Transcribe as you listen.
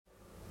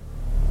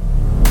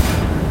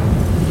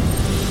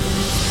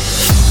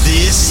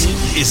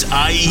is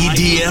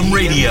IEDM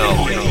Radio.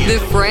 The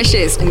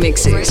freshest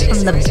mixes from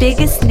the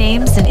biggest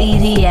names in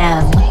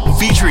EDM.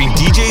 Featuring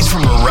DJs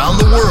from around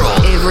the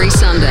world. Every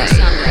Sunday.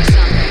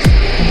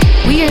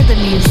 We are the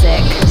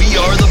music. We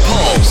are the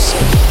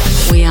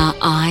pulse. We are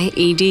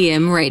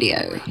IEDM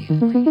Radio.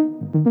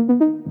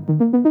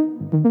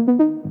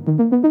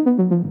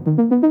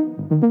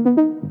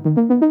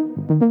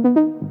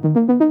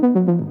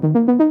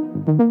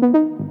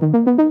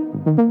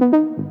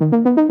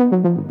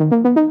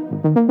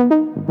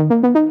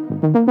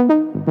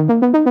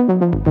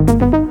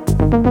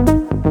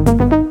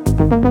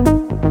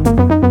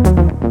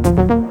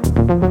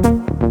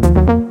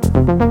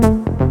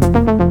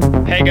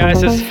 Hey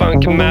guys, this is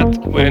Funkin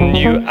with a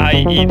new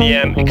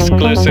IEDM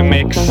exclusive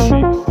mix.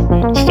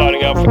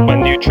 Starting off with my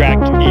new track,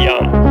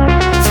 Young.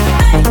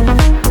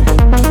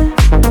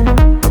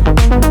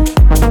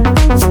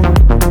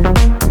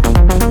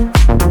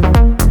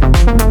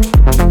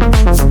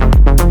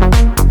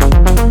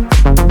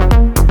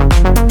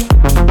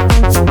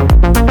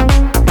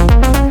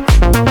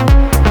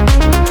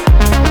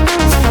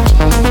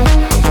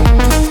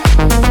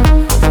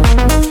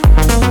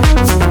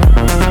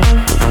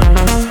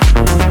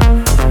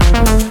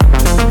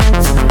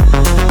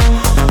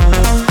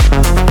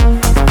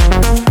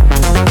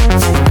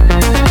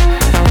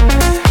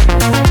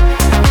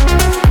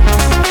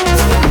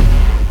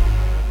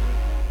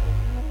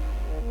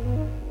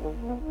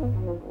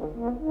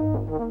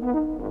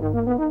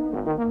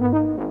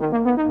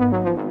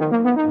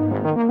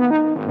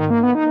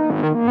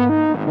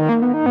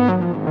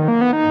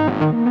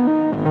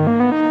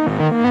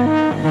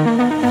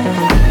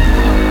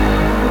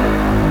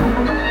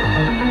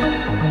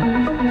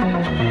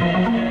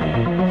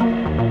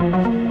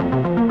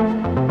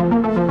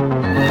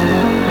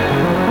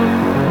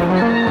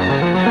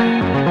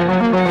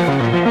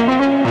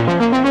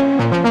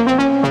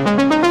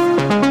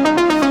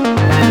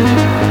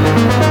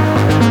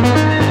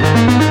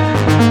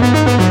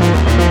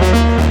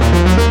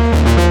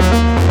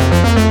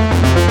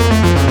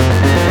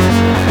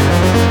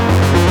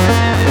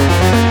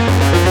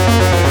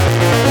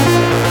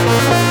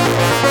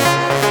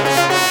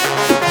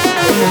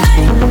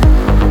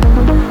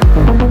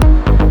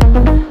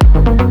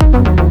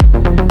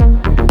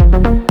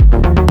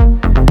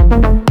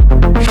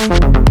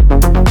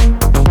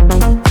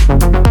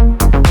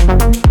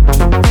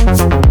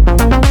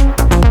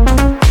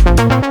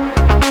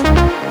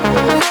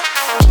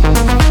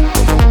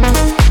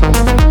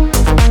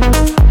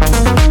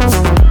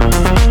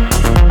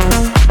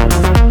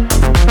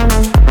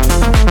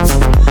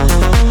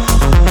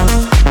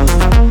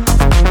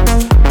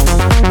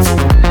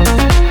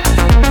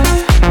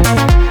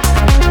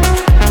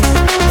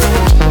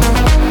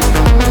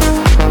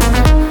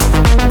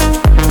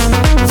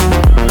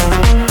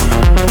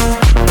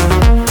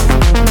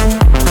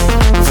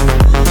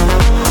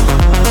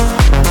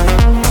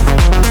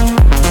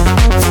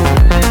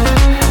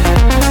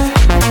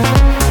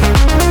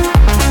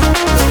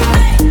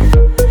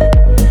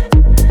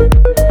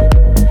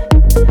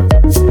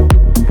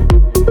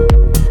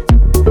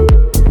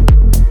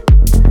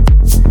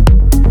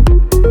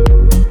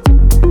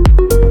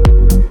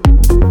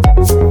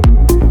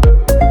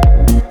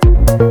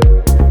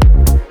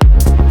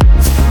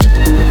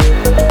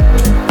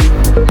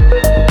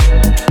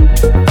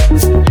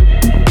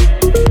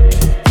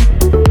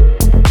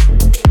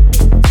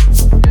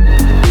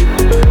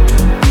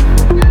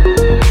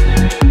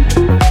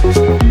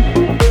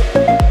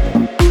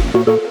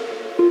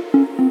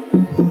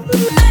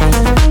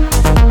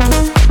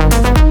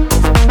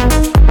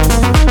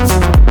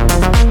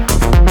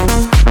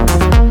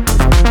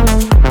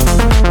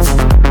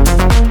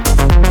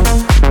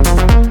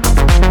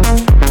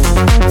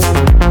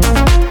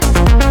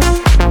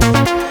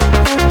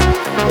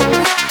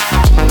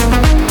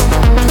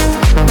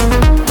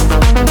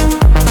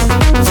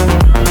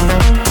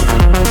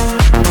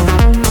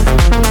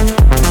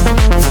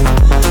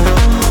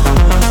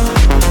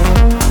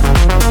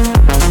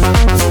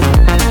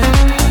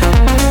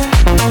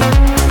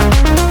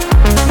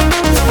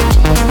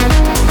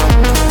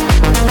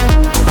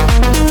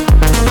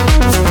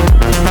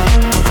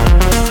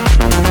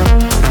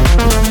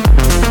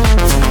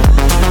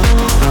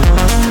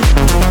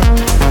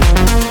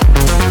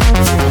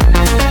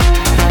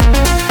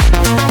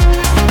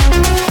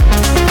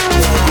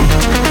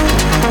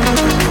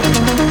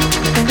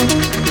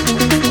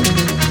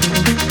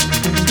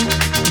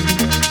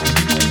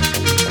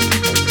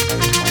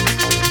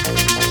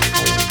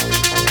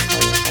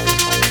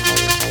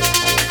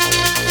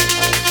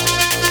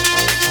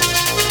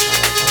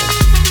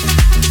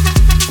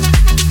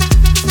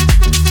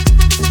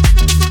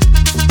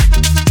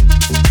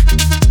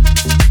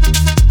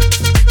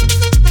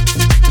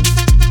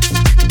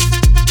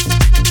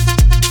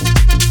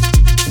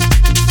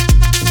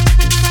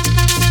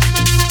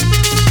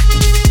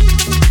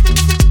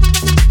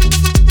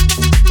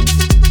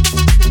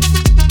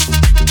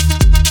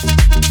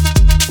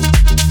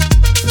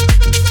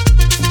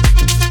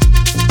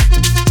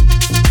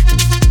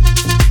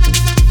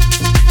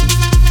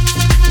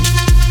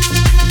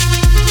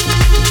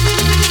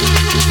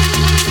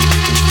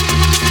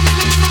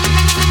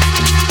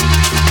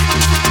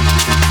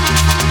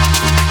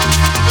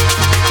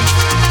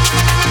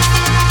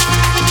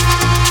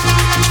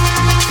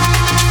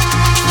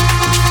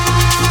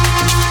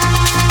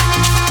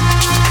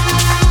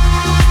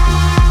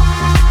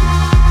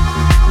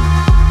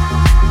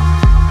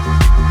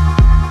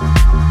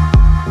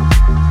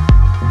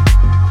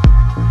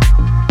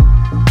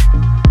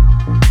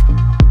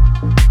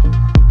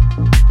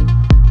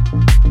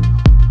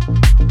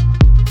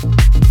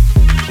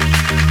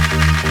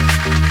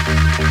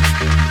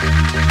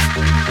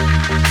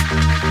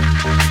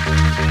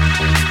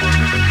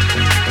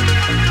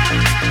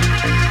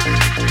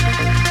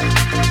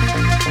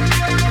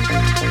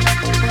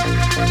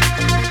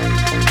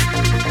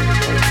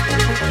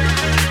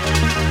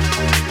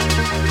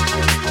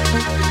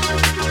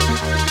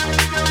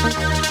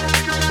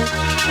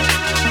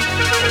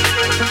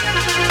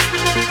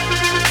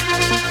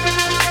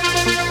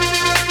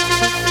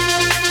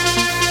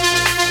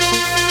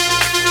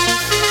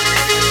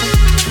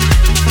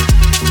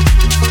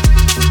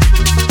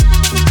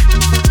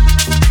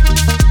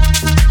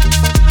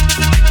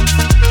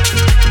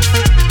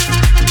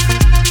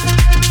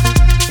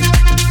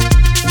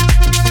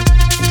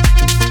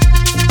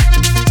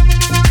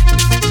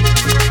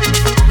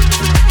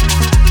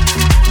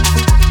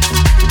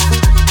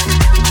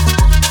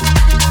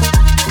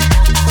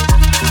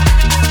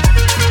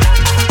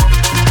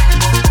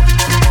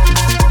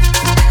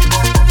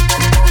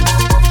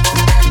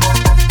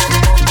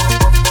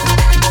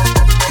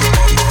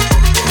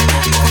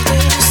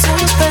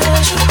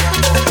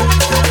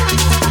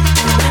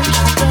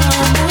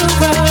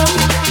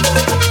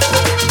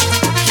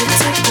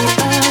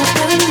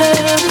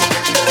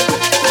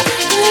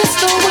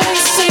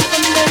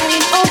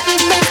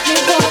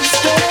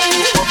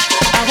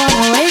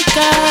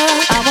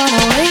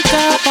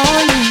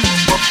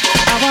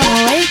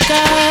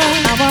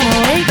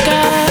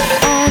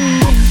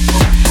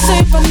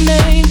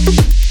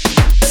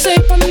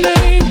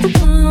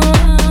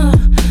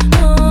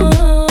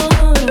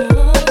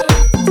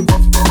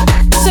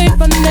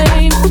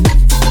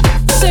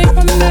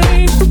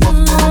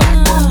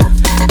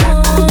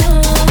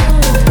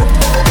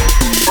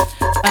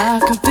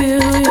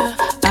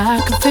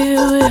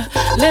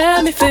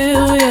 me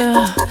feel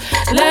you.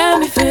 Let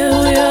me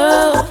feel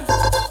you.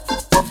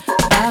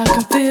 I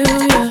can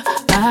feel you.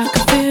 I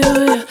can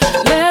feel you.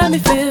 Let me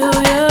feel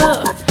you.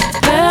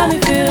 Let me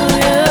feel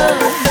you.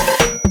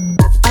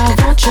 I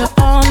want you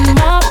on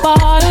my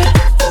body.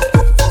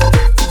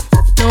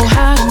 Know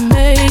how to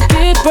make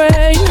it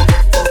rain.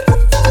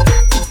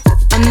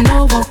 I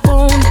know I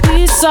won't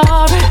be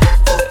sorry.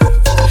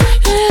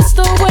 It's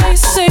the way you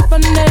say my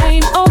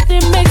name.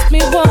 Only makes me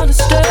wanna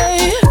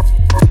stay.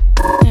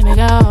 Let me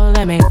go,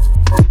 let me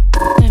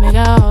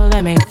go,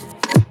 let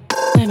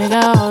me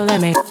go, let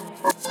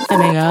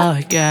me go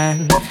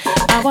again.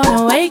 I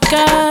wanna wake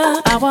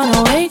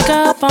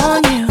up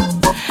on you.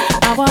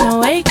 I wanna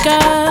wake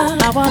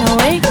up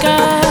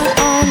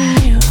on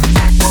you.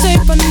 Say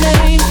my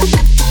name,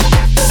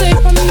 say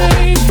my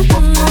name.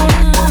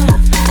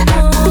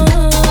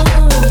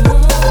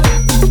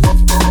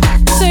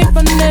 Say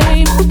my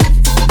name,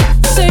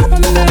 say my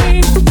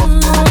name.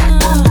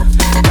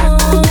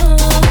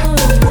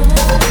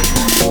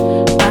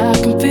 I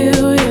can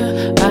feel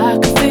you, I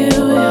can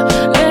feel you.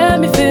 Let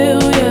me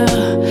feel you,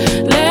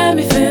 let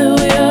me feel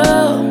you.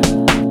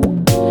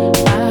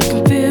 I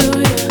can feel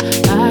you,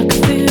 I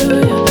can feel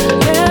you.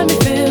 Let me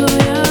feel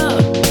you,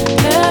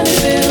 let me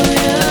feel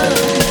you.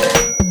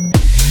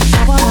 I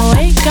wanna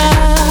wake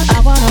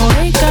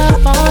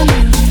up on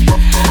you.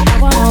 I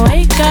wanna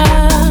wake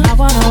up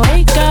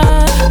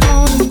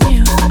on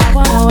you. I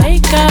wanna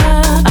wake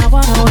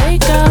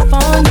up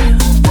on you.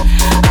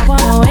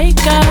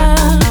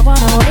 I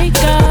wanna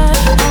wake up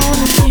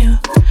on you.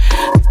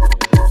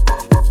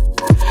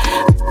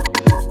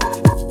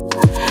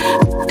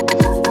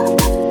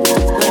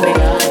 Let me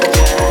go.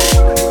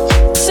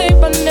 Say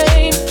my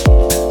name,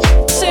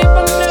 say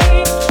my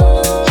name.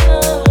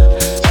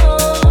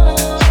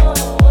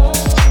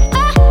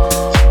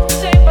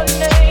 Say my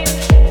name,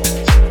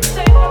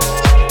 say my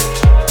name.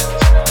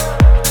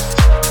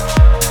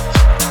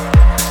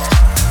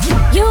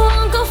 You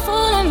won't go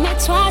fooling me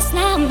twice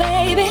now,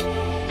 baby.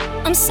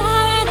 I'm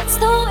sorry, that's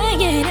the way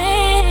it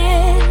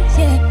is,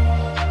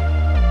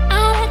 yeah.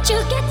 I'll let you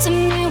get to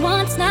me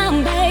once now,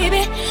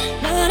 baby,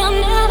 but I'll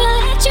never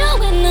let you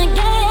win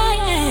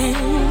again.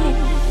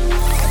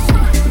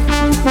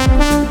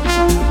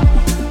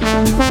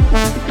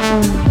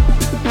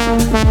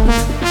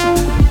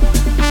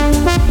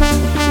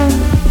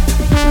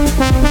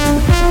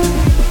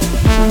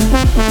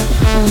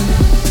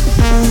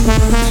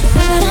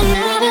 But I'll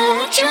never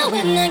let you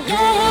win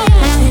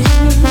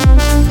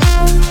again.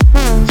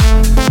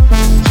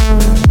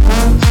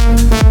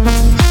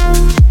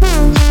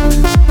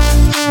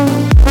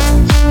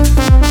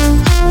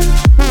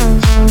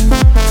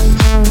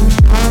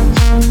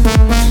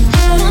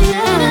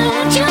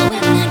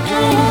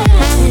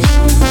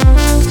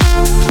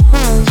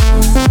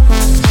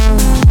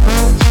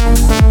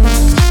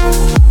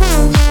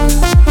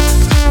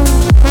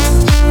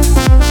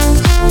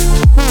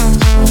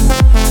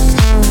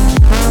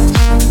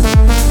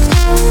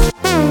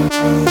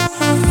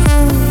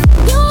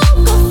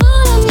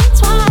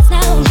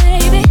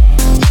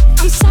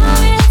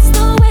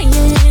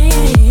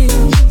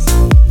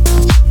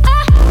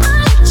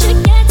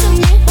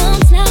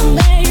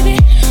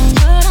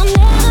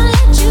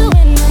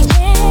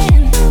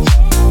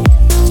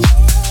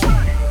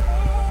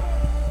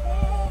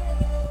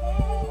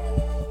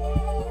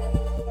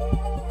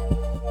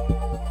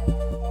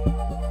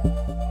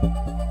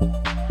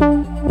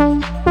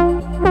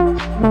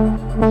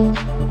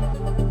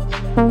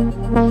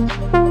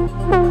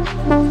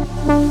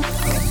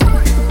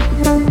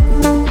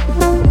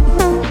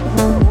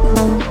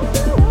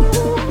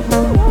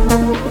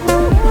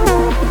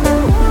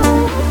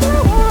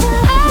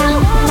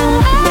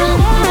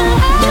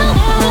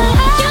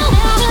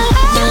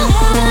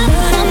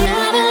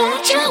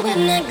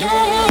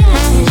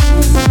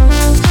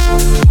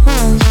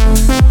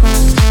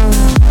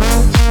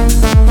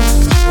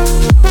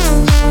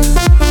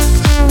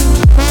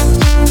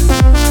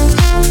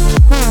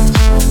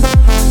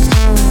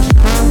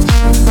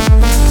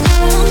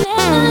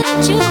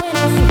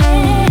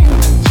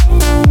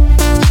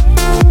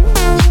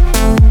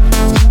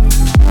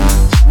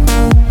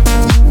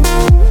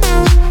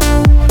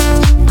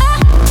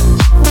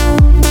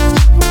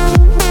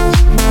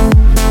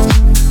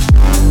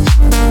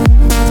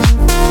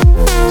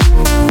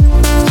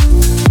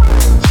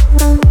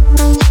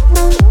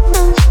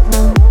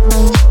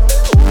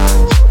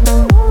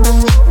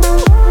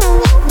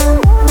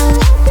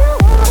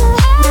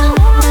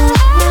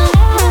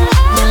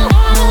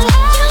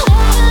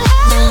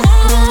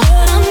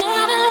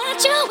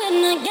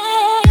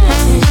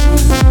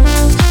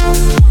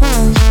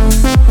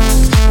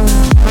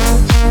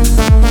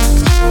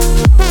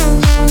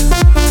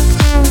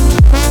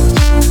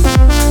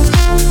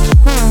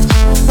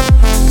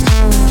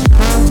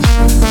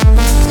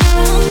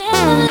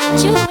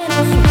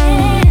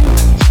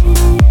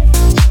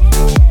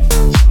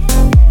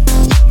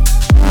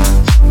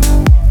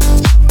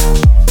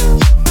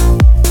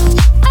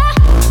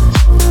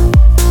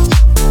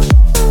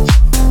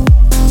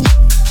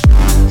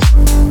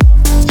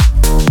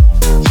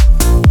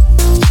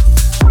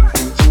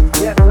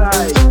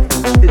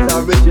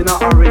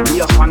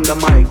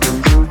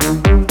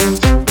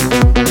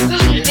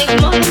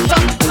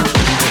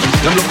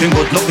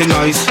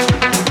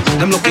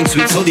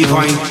 sweet, so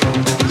divine.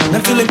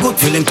 Them feeling good,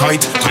 feeling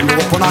tight. Time to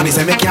walk on this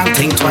and me can't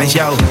think twice,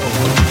 yo.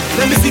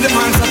 Let me see them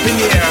hands up in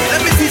the air.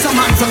 Let me see some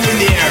hands up in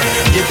the air.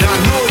 You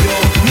don't know, yo.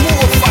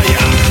 More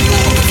fire,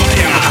 more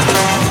fire.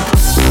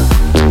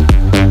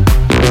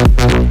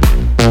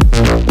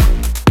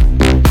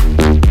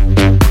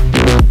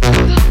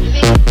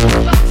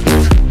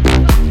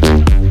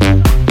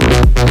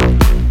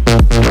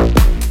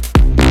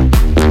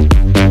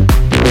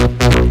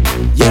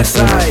 Yes,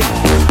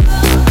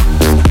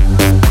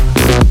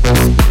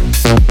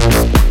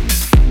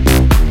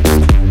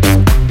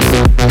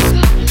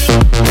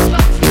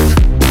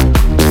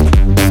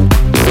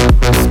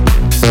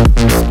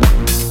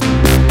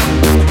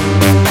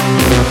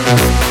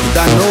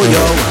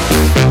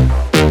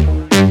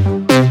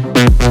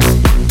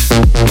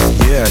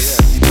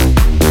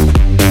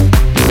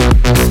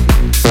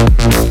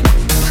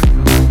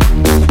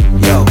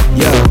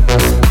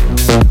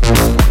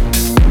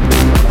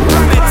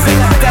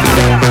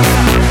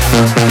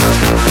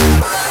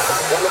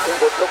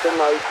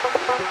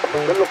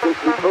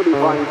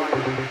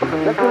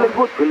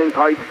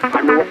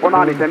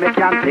 them me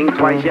can't think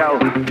twice, yo.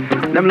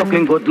 Them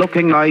looking good,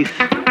 looking nice.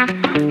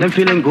 Them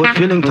feeling good,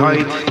 feeling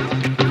tight.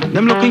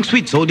 Them looking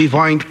sweet, so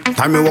divine.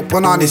 Time me walk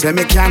on this and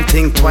me can't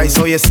think twice.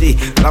 So you see,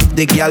 love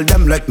the girl,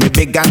 them like me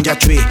big ganja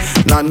tree.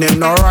 None in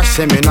no rush,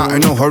 say me not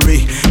in no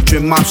hurry.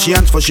 Trim off she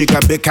hands for she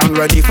got big and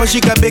ready. For she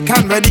got big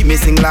and ready, me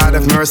sing Lord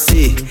of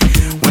Mercy.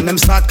 When them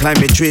start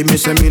climbing tree, me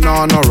say me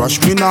nah no rush,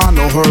 me nah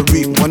no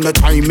hurry. When the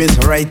time is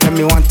right and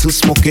me want to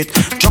smoke it,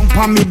 jump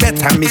on me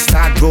bed and me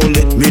start roll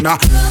it. Me nah.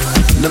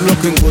 Them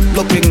looking good,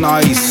 looking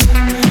nice.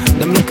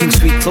 Them looking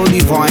sweet, so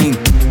divine.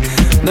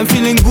 Them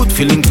feeling good,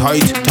 feeling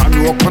tight. Time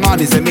to walk on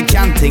this and me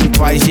can't think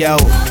twice, yo.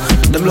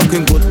 Them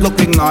looking good,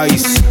 looking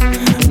nice.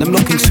 Them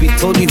looking sweet,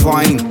 so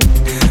divine.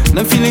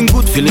 Them feeling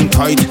good, feeling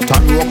tight.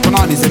 Time to walk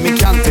on this and me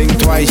can't think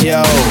twice,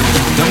 yo.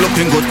 Them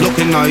looking good,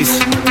 looking nice.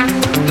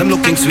 Them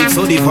looking sweet,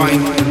 so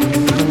divine.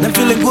 Them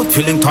feeling good,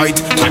 feeling tight.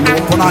 Time to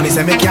walk on this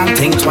and me can't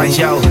think twice,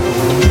 yo.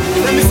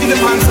 Let me see the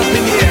hands up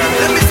in the air.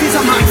 Let me see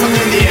some hands up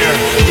in the air.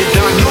 You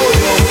don't know,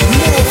 yo.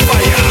 More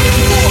fire,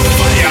 more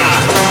fire.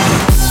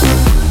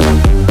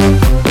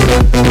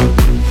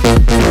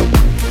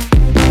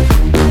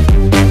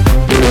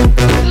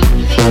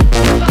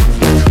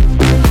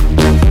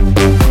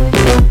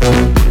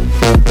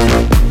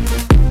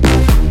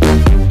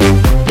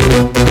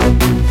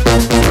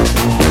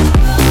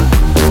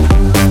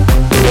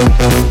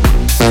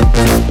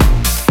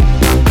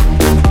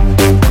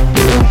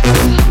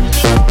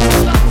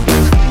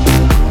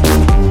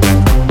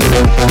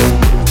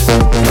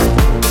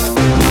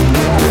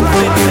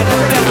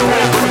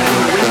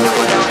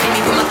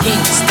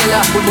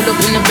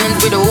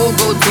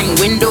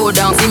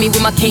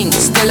 King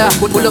Stella,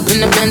 pull up in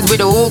the Benz with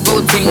a whole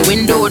gold thing,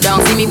 window down.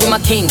 See me with my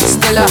King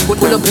Stella, pull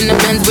up in the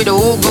Benz with a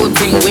whole gold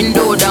thing,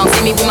 window down.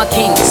 See me with my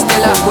King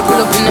Stella,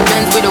 pull up in the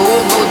Benz with a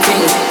whole gold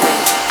thing.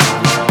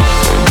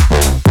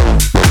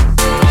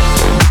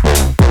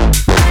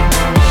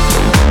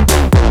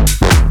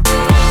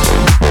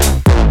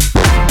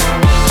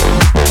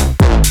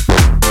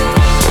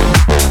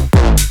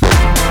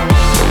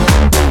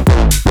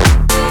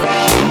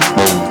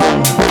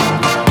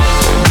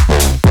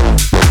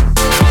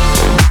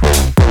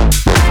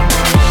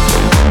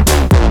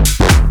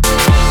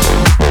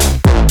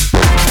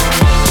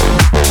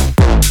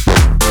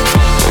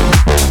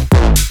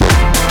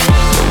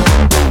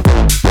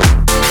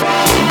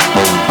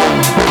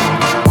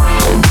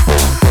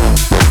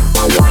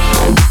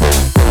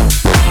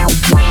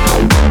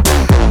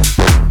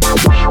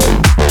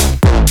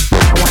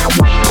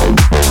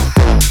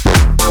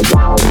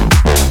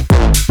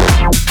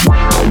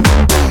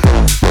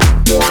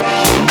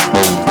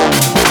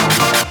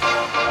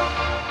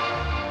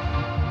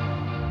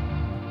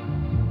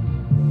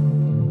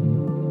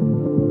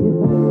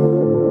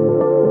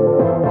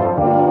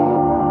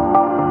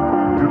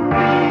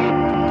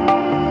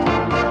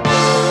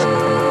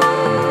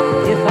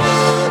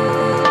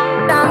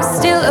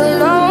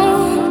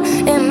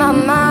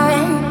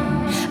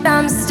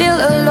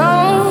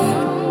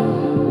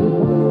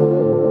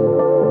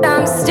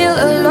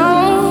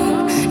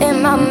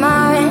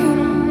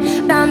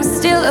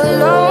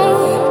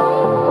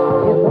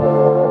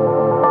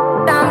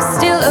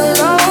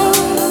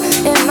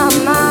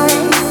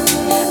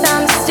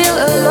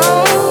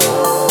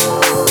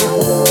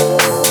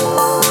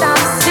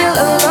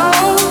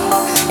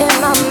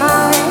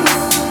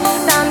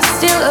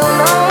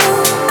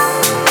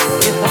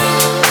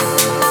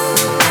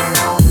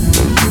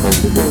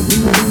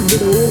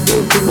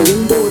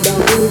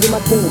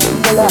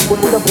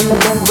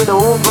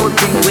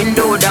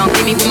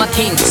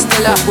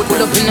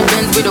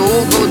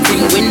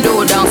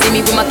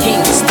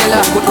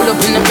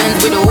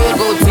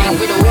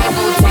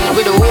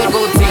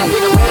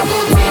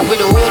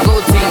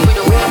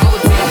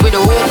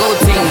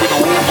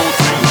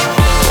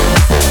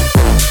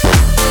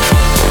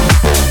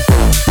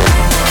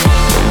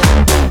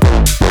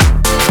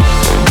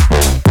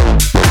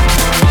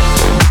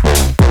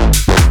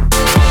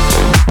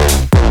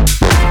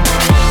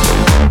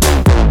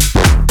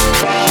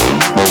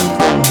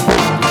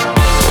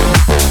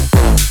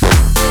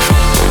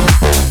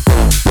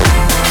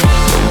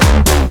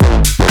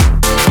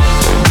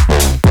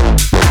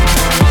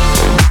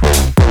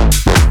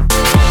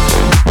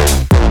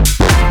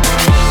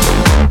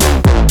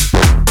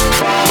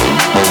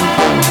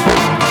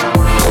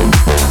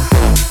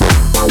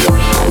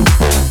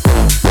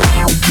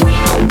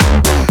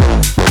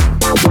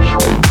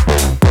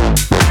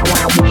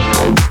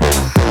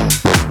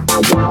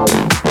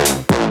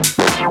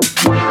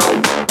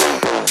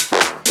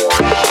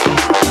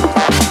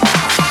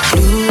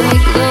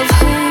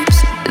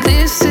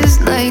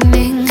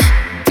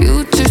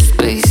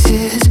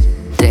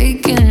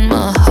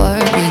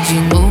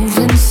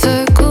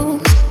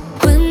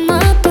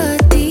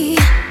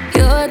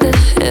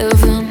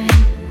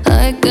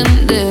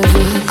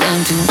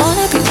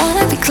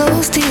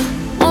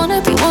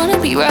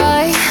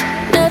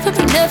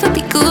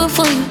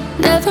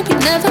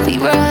 never be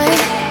right.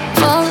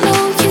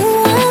 Follow you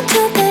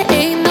until there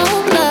ain't no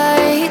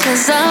light.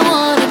 'Cause I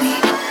wanna be.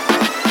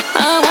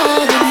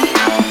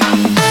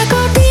 I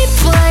go deep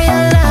for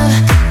your love,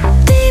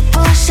 deep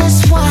pour ce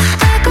soir.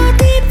 I go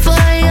deep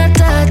for your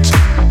touch,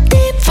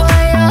 deep for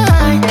your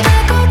heart. I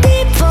go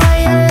deep for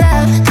your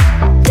love,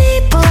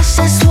 deep pour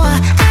ce soir.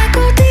 I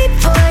go deep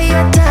for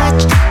your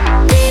touch,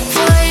 deep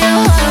for your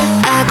heart.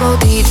 I go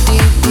deep,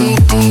 deep,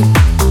 deep, deep,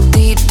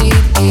 deep,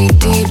 deep, deep,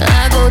 deep.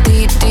 I go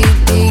deep, deep,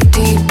 deep,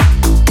 deep,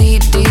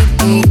 deep, deep,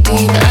 deep,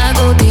 deep. I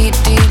go deep,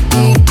 deep,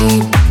 deep,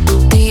 deep,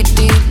 deep,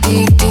 deep,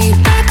 deep, deep.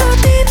 I go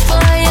deep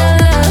for your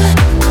love,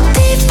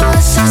 deep for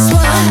ce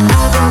soir.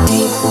 I go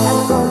deep.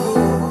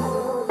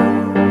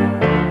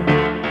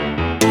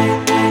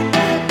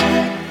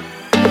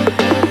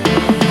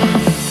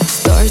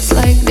 Starts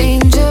like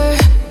danger,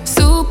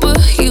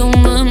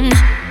 superhuman.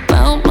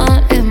 Found my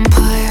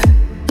empire,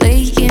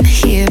 laying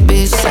here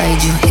beside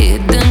you.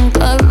 Hidden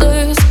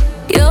colors,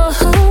 your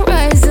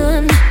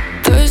horizon.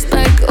 First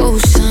like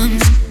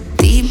oceans,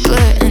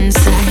 deeper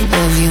inside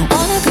of you.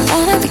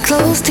 Wanna be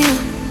close to you.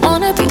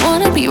 Wanna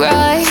be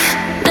right.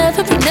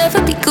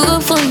 Never be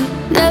good for you.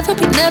 Never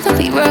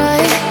be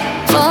right.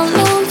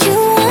 Follow you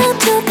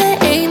until there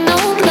ain't no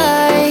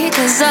light.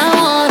 'Cause I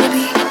wanna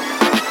be.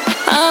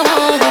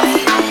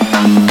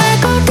 I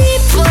go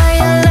deep for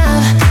your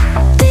love,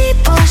 deep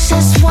pour ce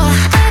soir.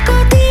 I go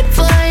deep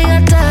for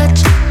your touch,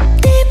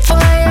 deep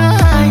for your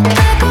heart.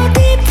 I go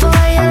deep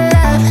for your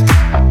love,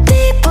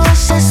 deep pour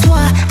ce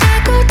soir. I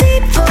go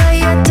deep for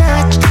your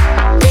touch,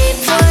 deep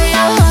for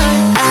your heart.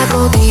 I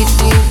go deep,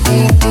 deep,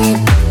 deep, deep,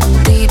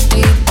 deep,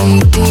 deep,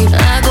 deep, deep.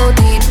 I go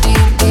deep,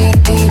 deep, deep,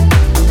 deep,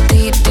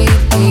 deep, deep,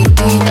 deep,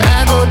 deep.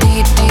 I go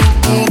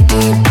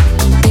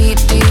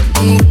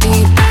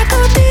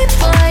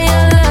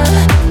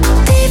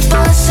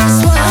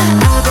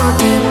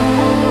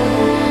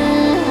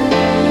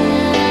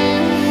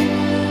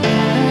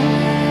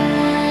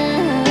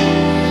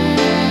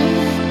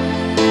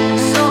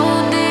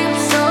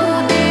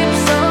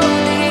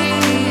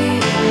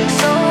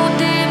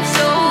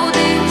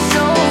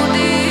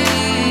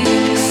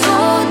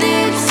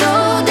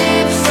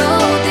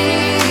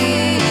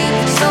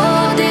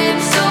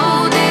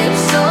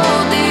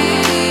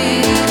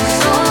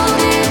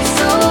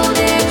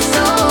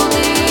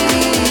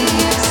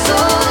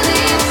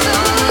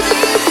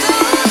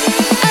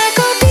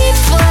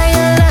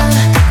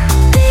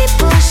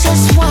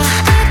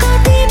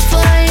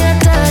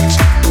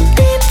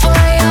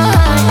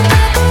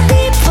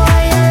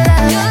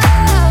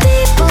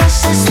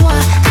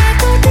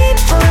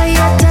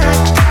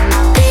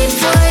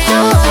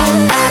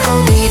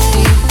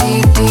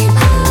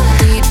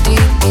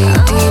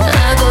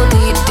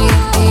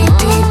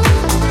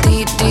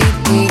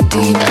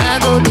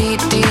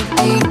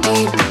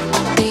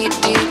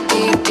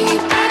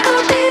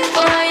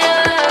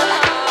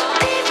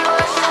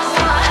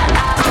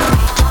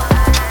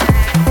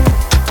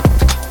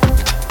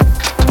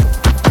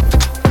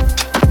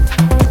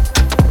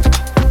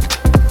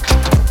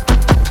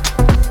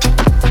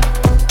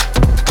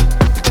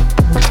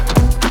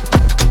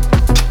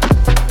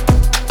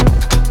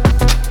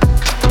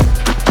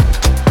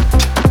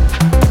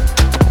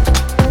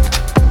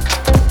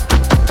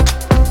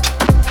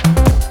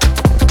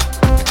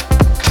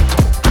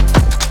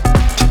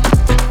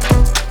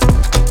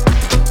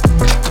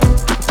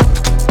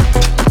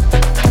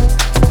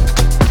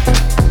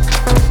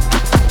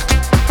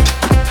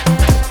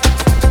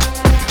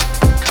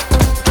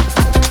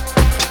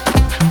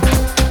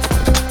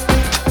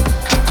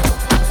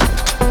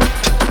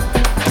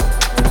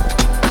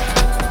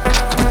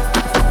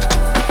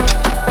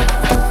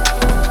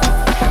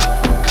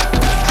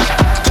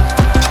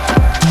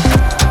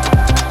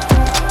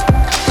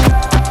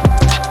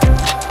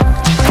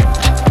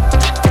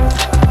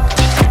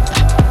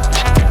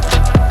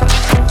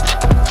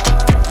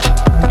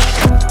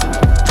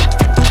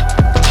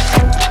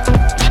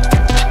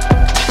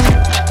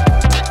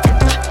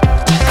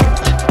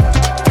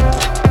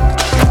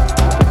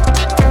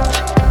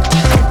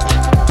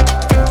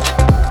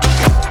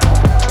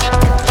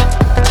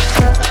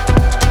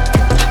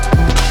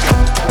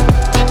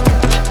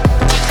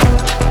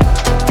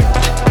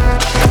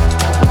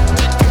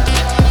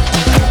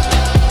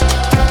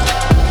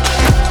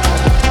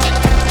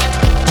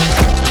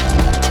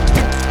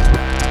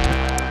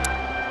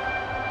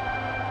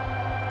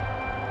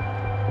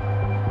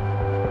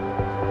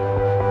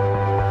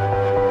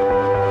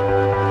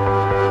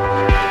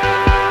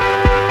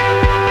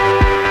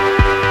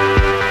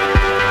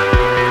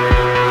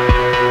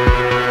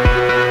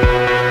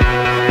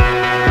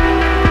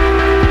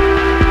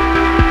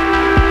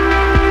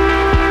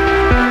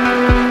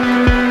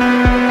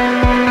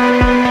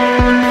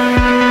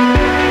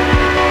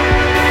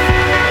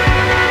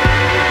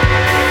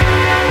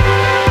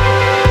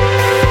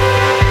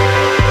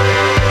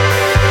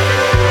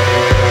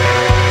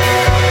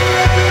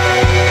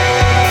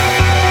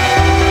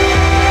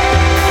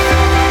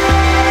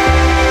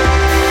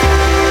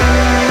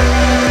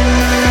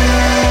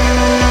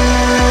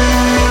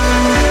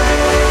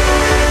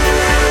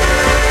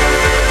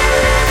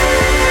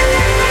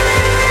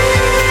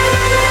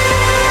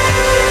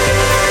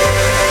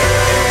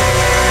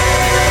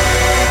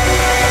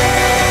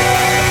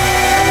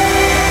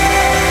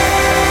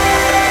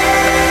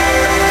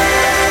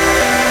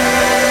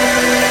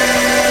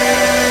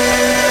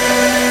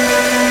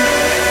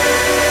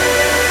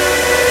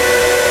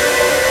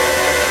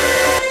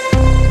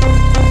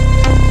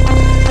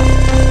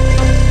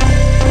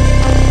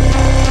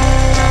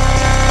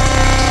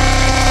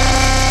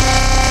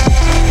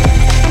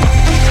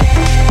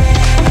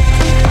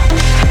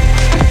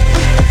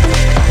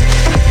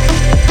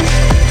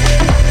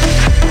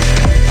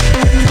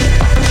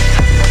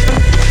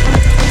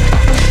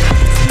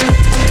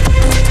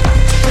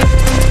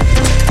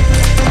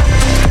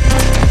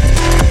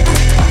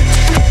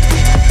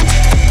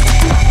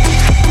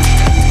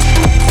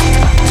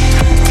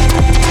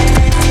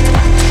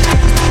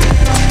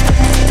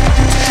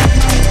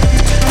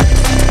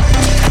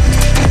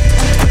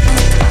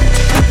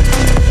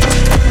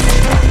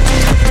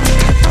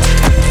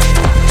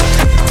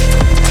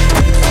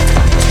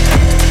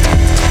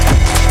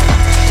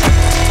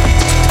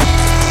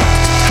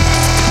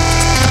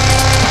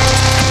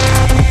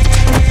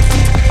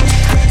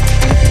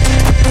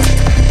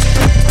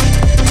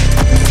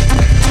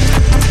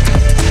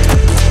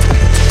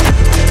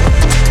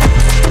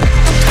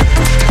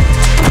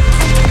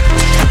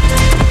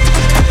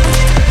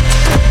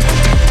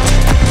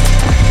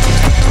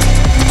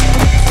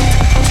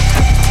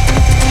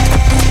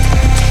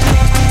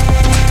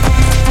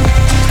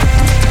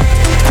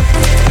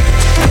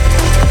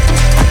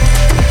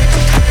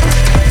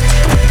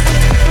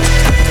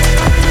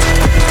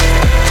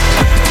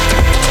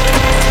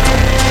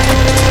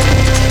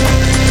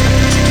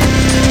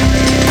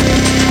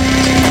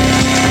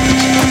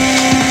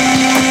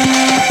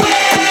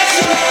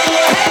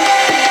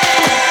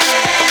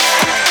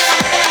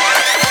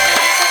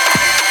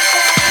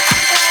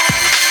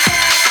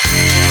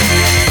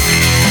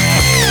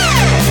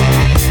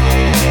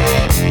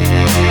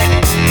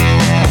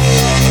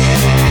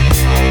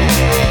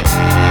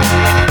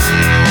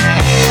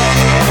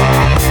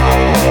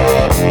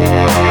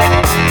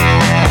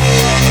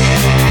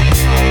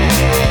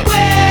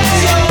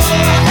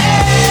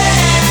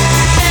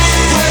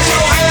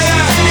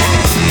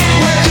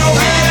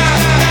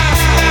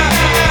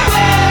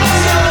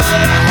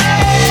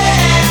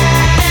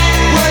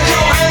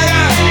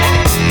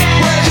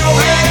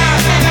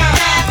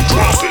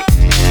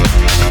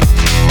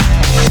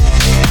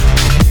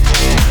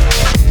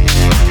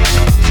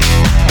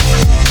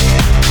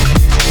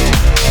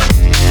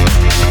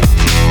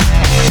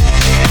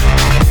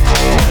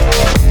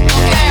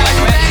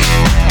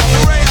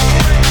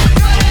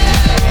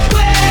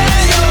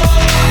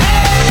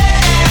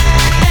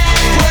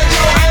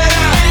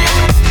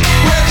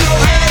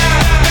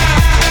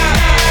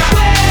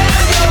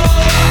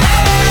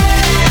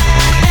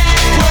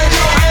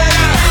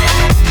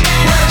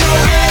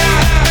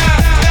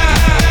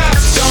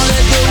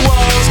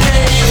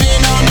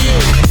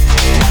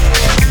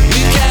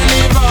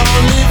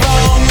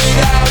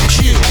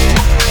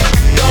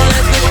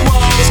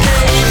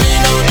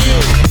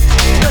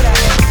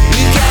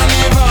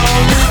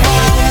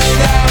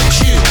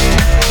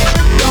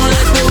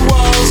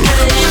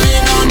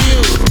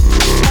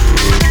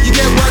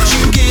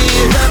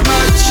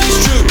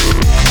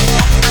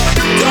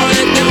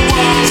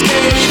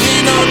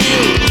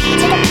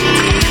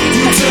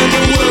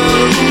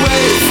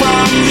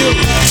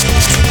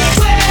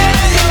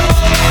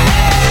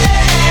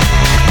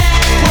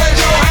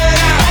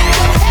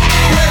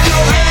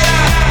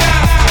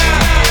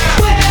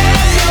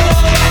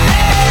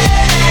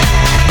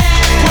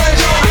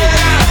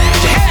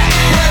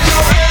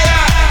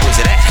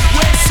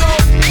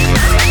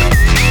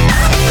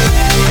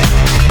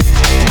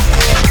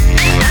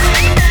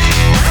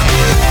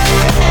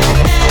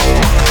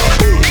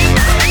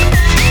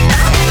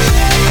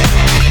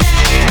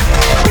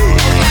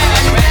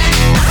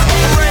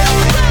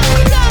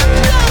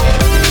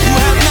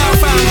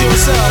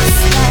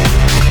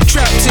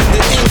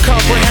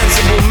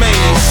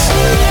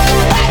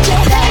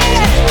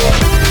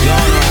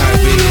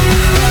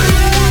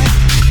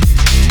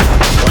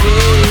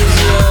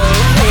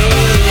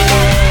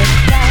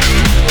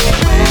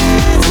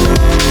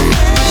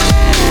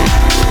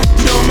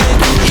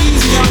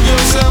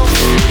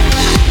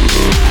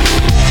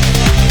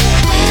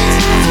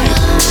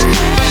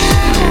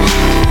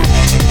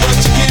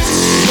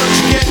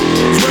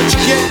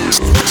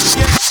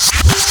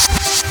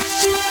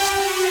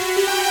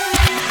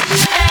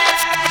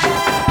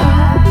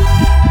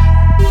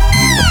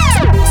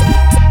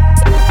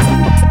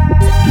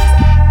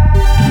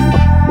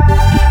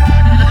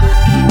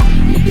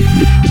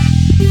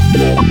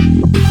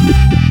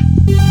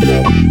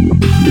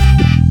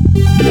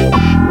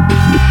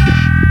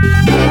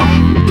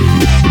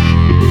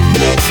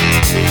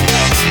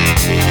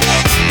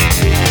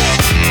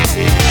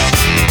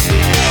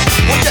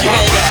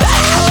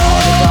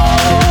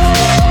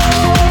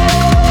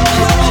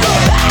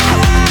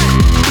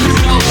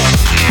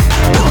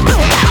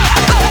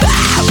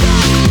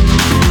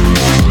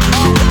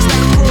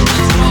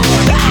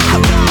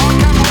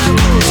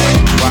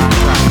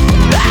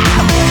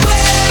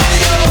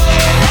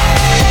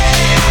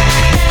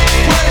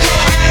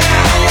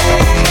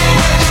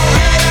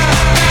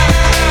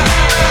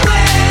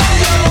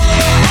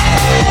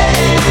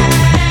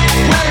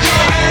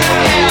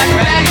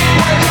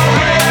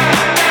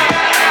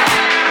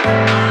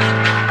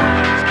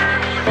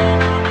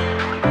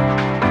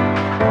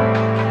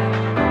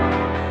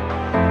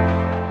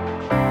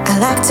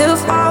to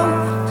fall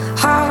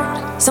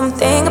hard.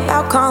 Something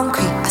about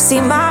concrete. I see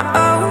my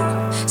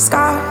own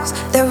scars.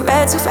 The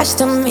reds who flash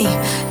to me.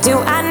 Do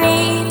I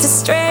need to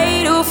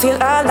stray to feel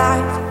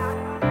alive?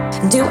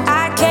 Do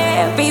I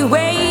carry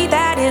weight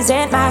that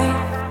isn't mine?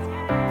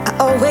 I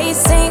always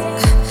sink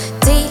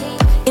deep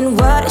in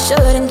what I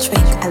shouldn't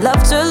drink. I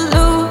love to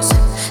lose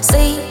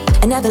sleep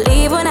and never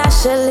leave when I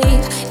should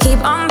leave. Keep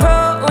on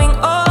throwing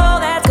all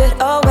that good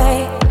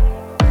away.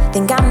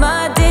 Think I'm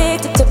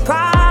addicted to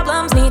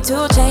problems, need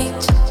to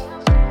change.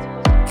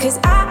 Cause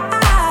I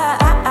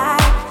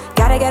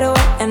gotta get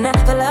away and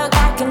never look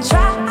back and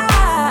try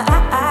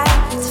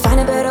to find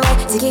a better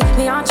way to keep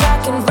me on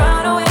track and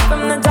run away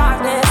from the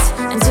darkness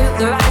into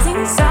the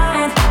rising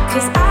sun.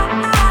 Cause I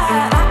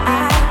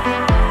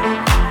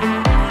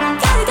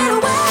gotta get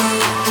away.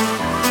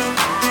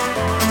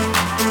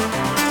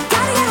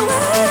 Gotta get away. Gotta get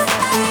away.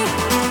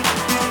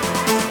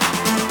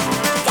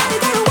 Gotta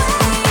get away.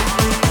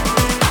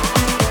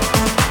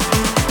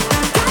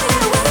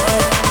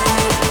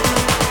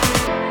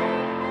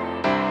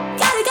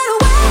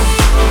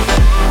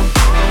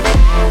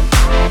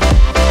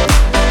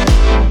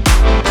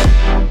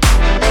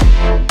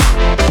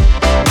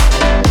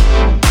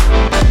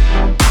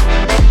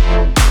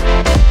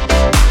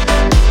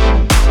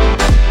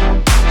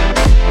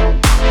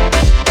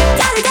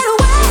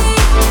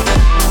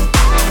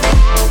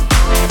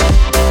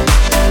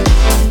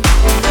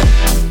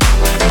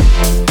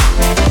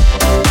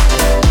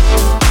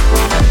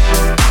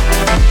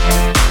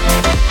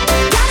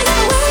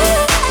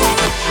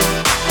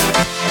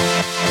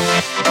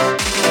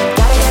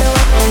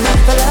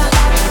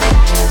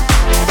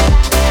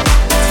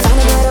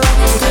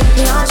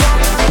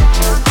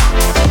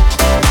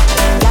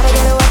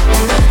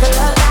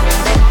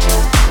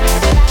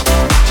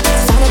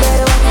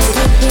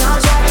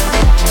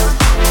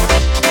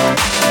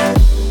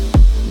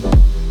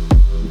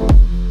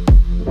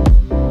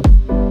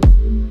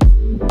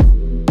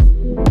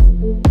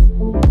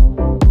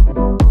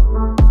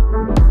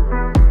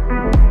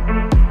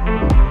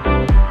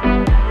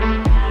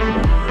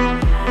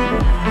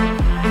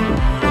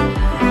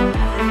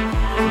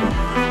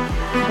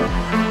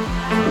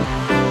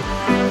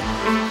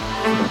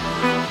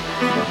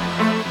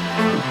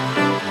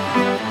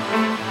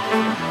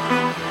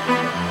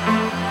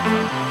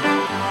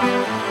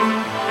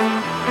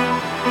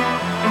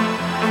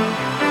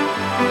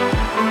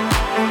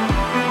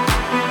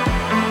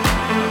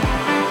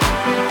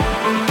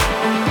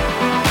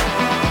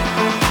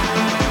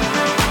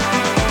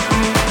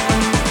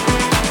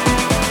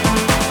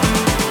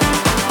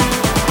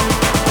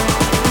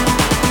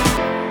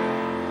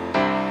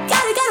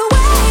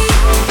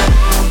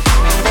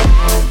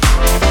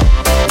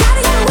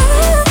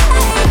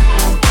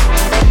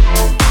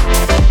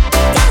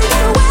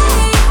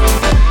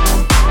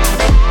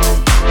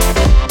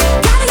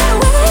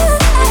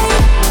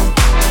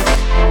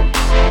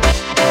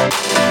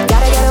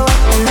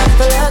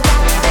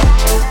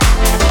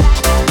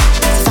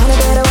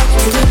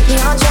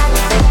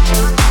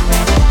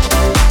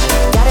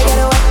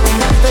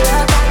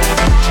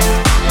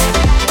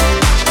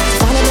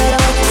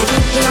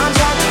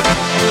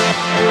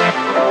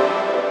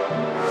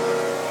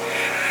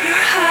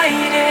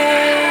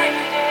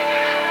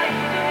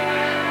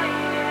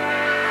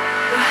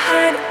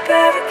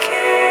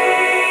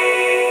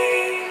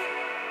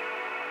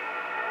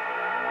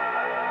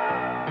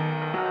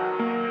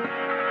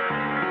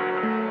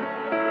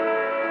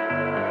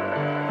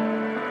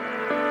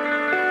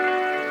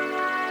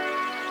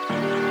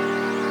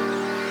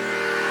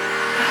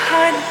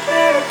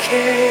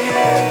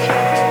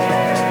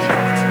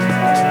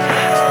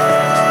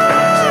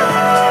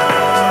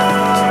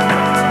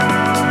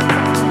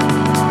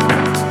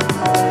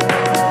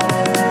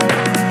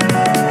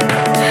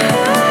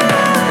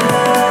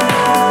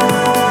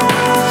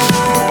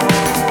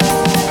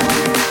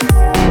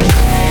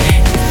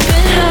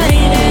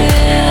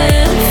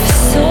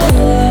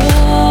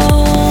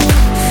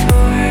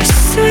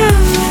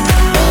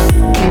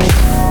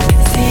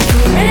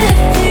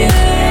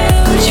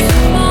 Refuge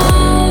from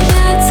all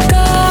that's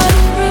gone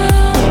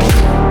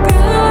wrong.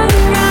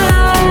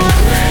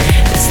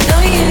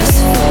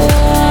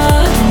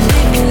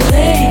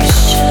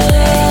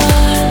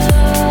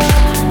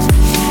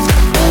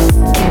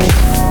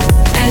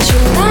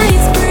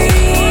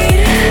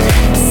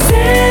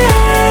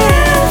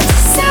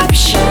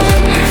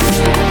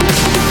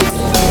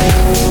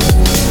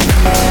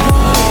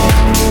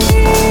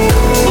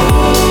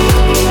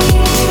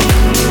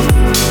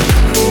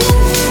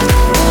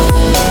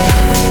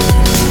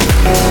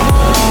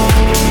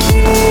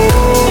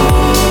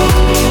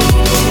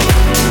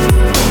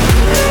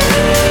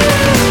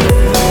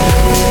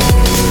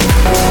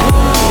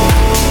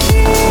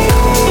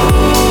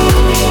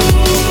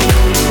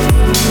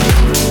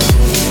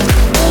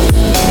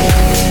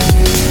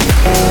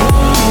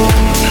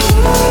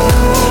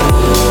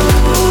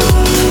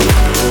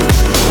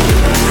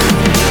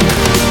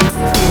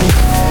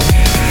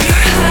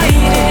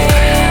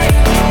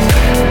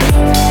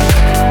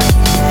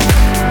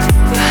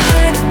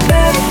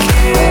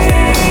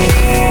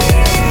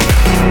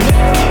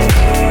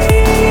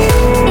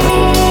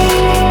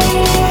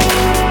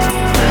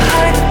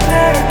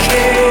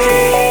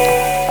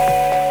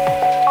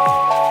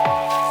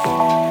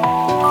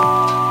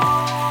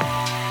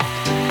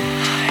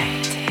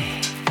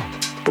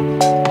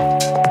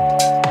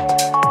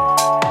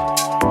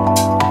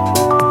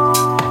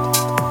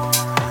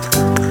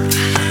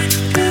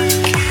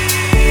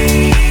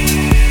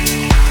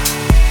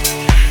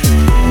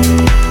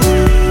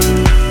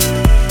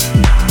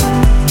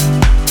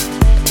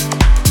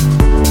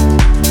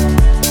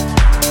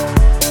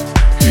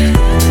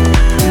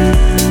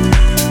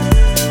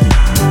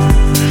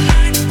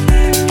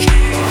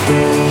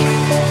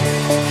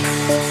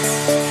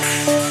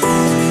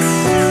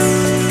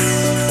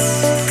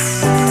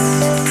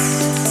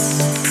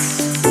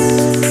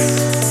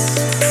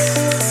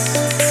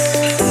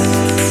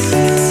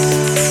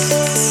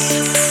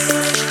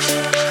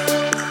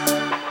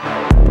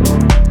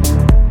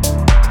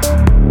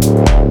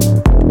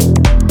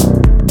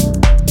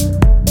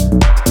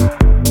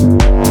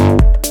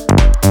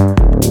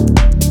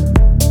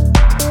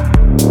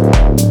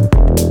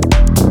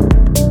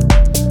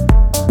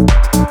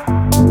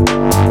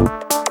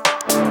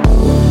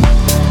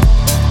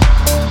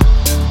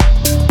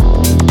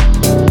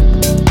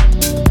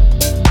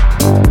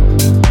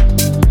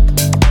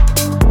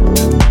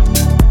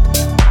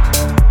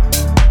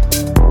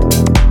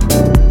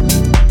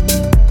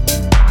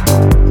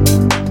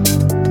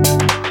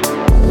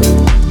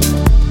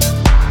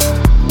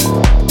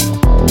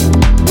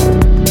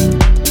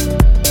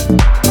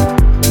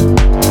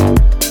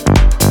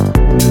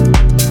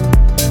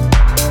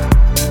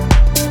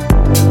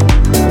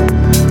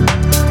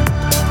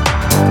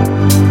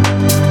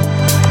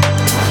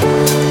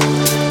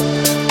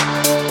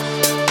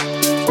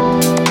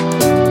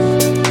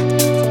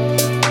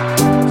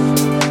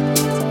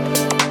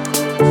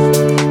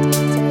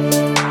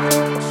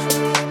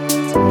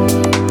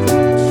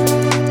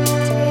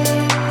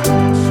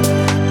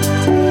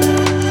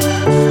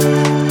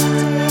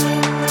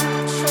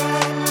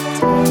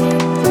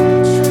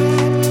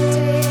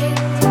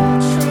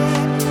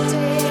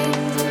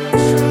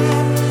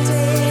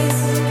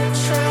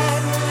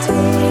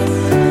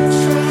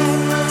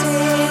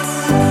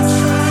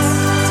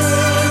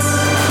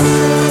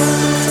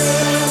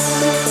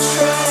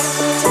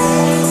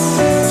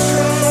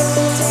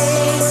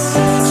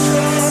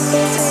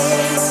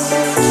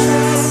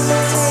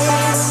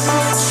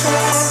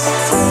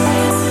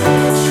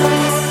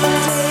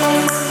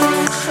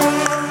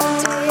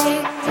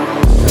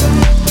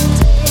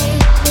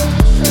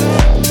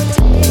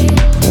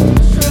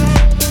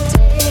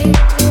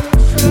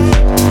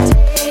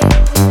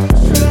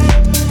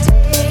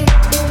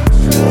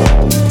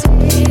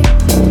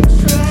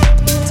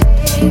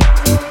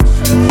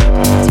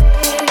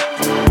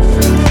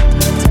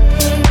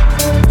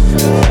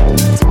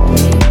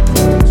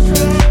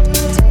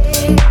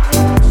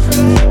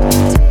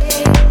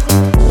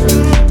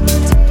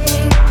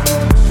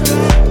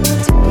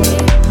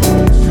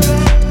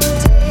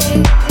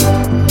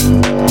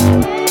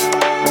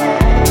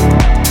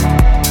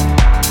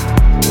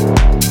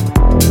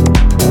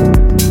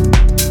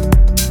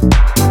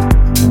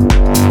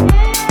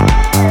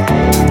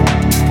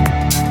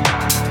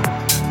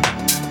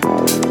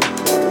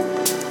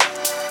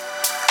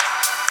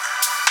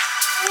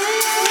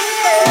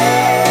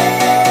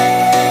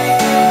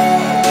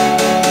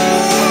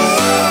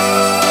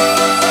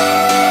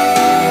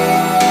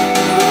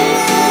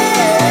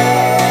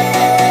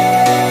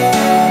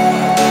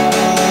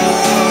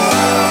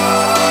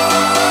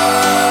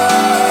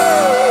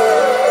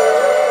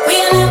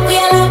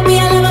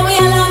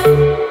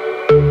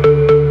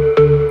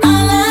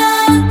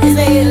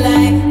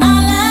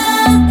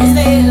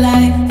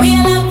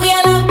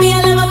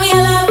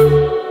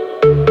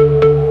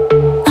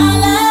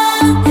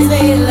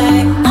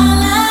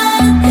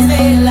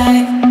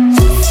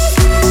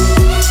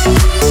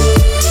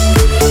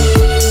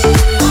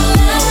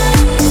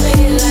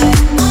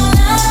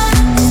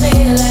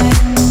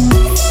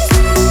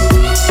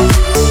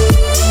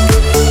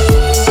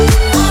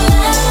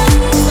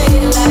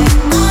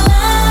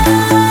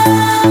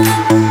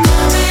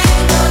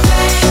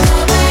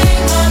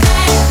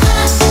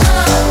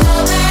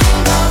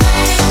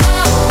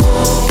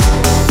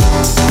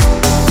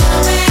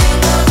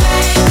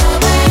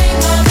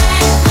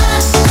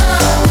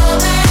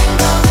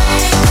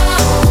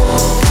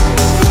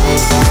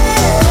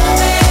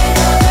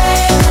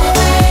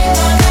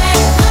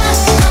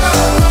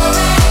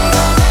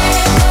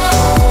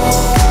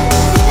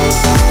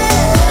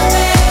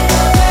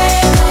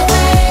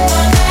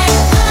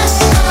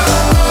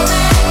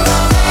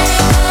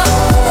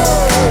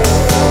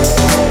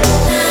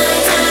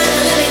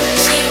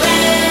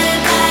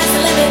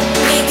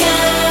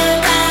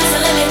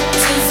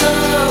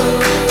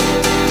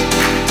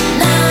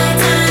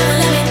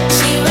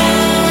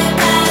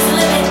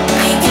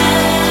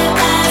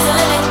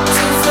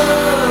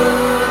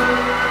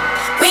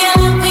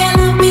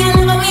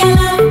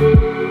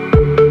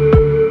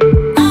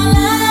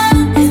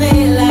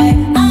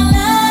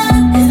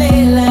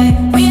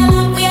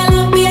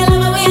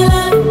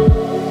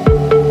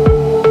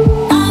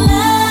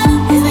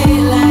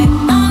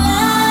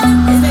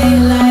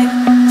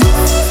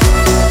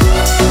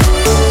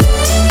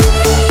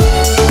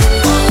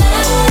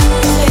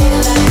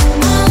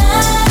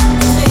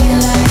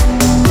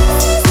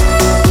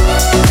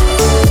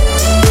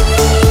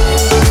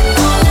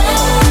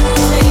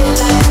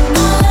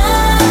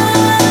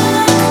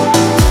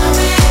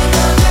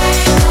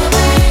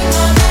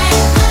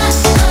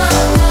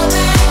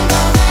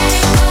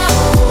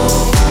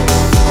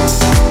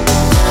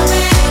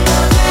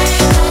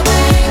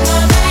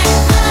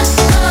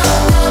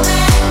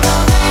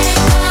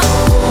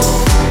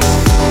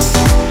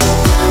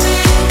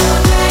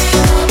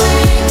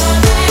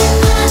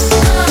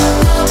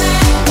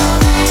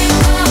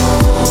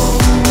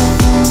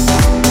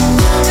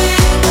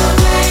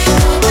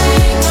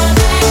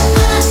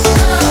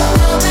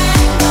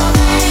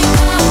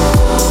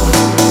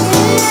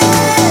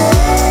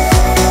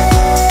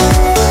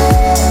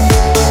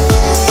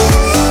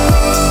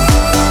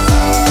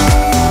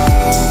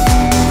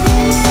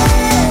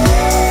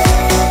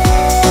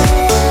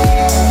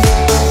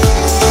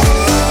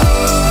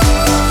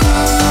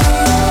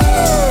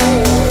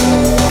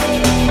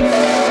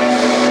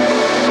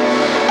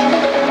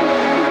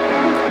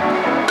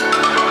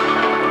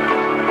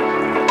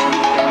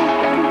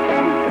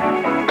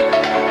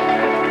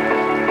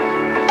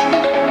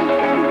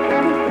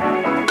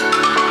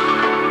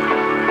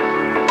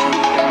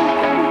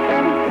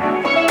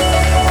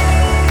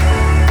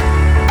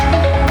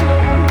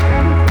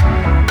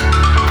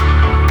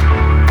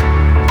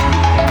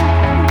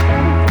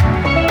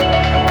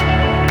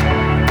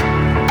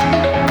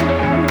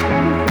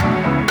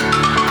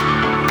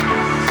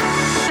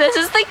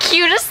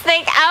 cutest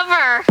thing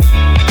ever.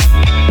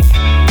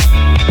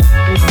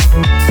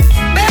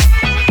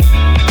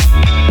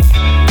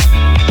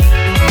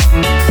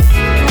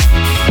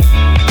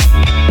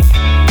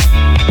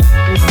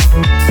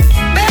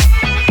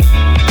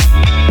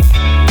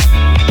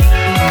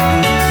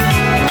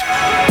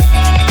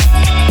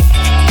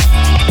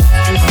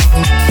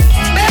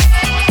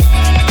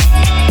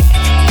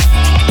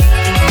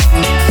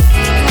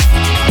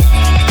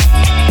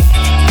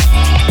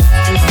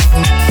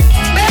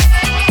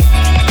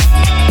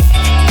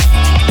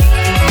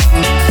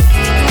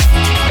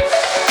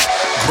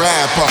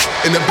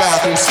 In the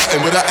bathroom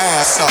sitting with her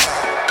ass up.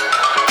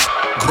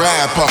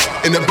 Grab her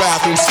in the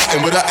bathroom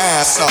sitting with her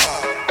ass up.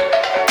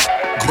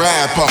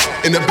 Grab her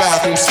in the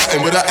bathroom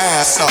sitting with her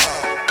ass up.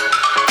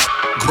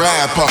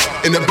 Grab her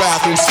in the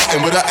bathroom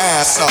sitting with her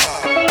ass up.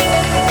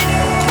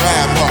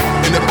 Grab her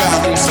in the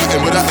bathroom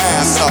sitting with her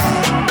ass up.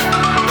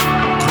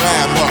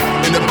 Grab her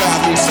in the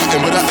bathroom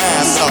sitting with her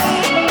ass up.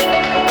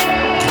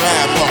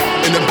 Grab her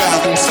in the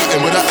bathroom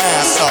sitting with her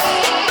ass up.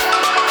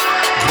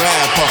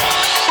 Grab her.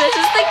 This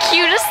is the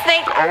cutest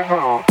thing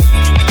ever.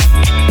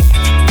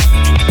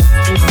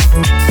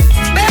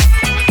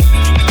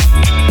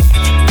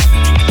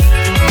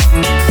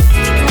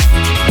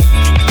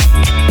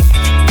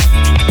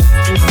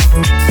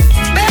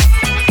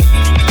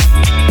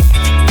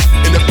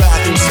 In the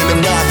bathrooms,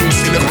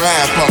 in the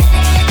rapper.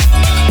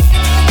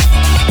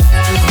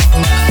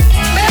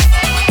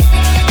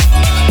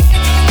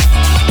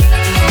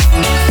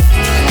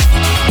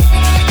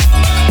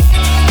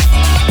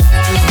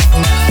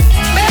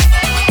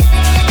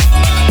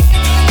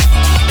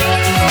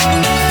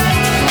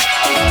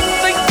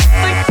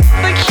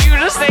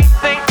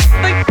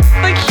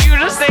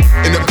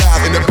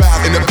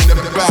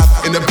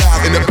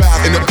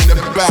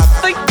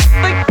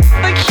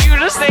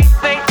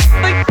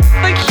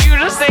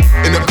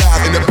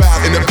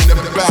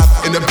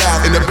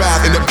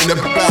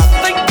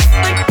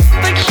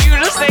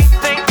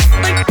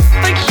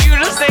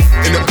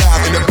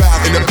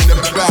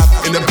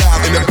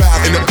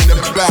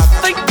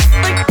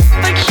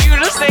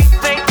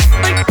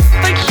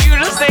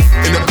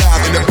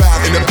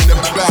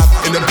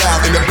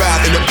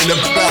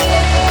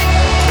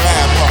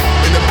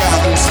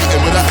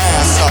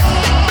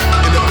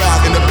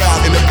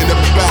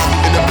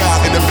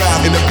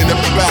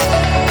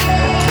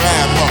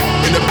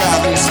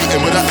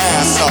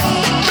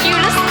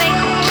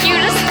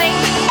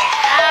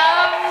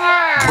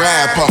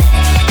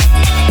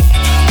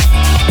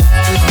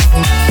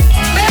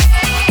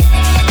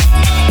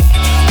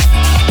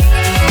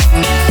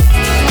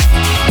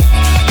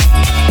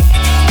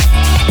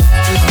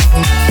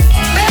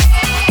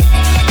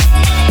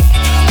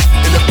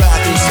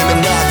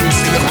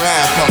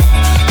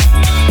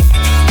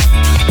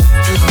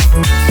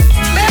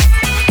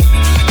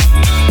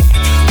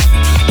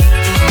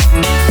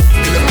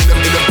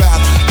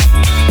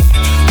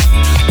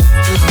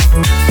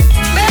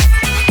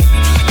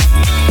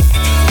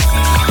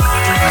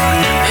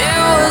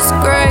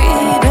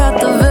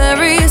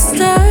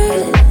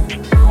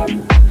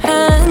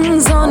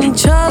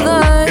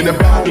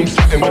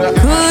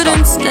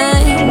 Couldn't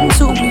stand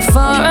to be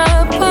far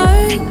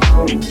apart.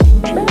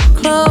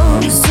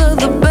 Closer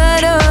the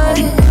better.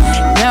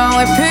 Now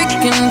we're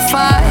picking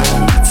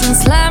fights and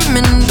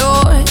slamming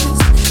doors,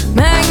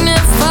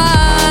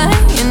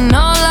 magnifying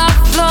all our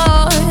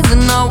flaws.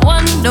 And I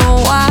wonder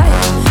why,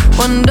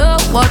 wonder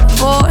what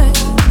for,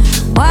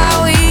 why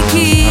we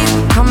keep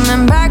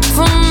coming back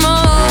for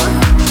more.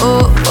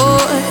 Oh,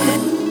 oh.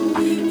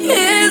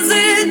 Is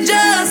it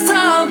just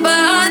our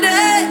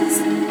bodies?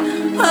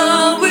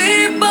 Are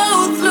we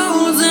both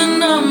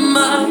losing our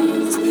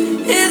minds?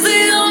 Is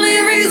the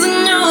only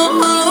reason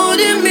you're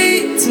holding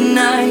me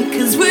tonight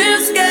 'cause we're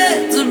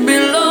scared to be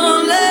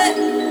lonely?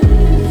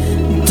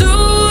 Do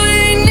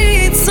we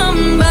need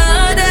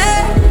somebody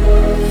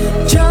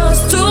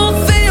just to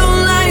feel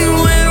like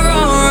we're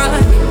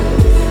alright?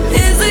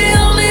 Is the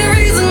only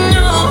reason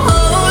you're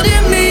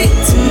holding me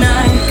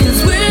tonight 'cause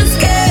we're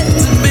scared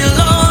to be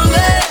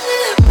lonely?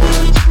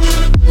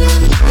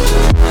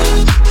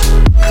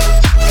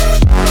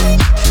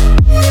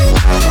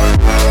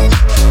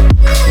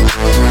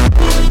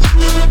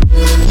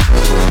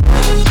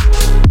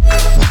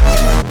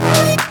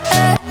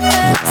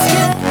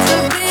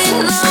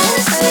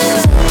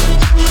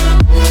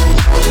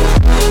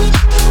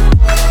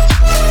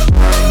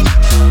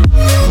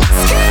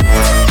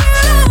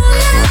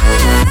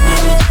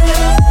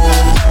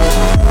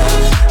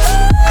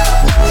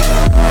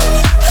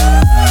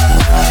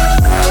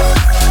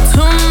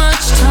 Too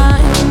much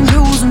time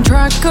losing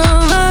track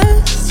of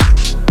us.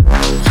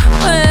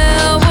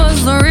 Where was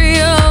the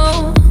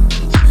real?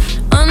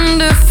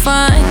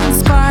 Undefined,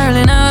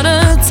 spiraling out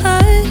of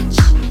touch.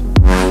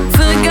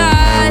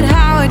 Forgot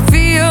how it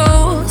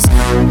feels.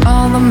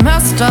 All the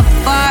messed up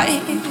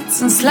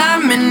fights and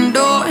slamming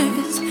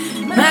doors,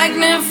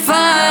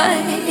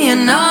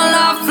 magnifying all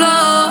our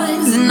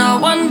flaws. And I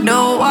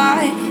wonder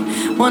why,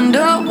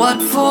 wonder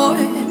what for.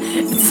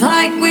 It's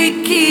like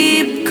we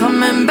keep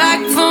coming back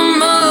for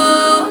more.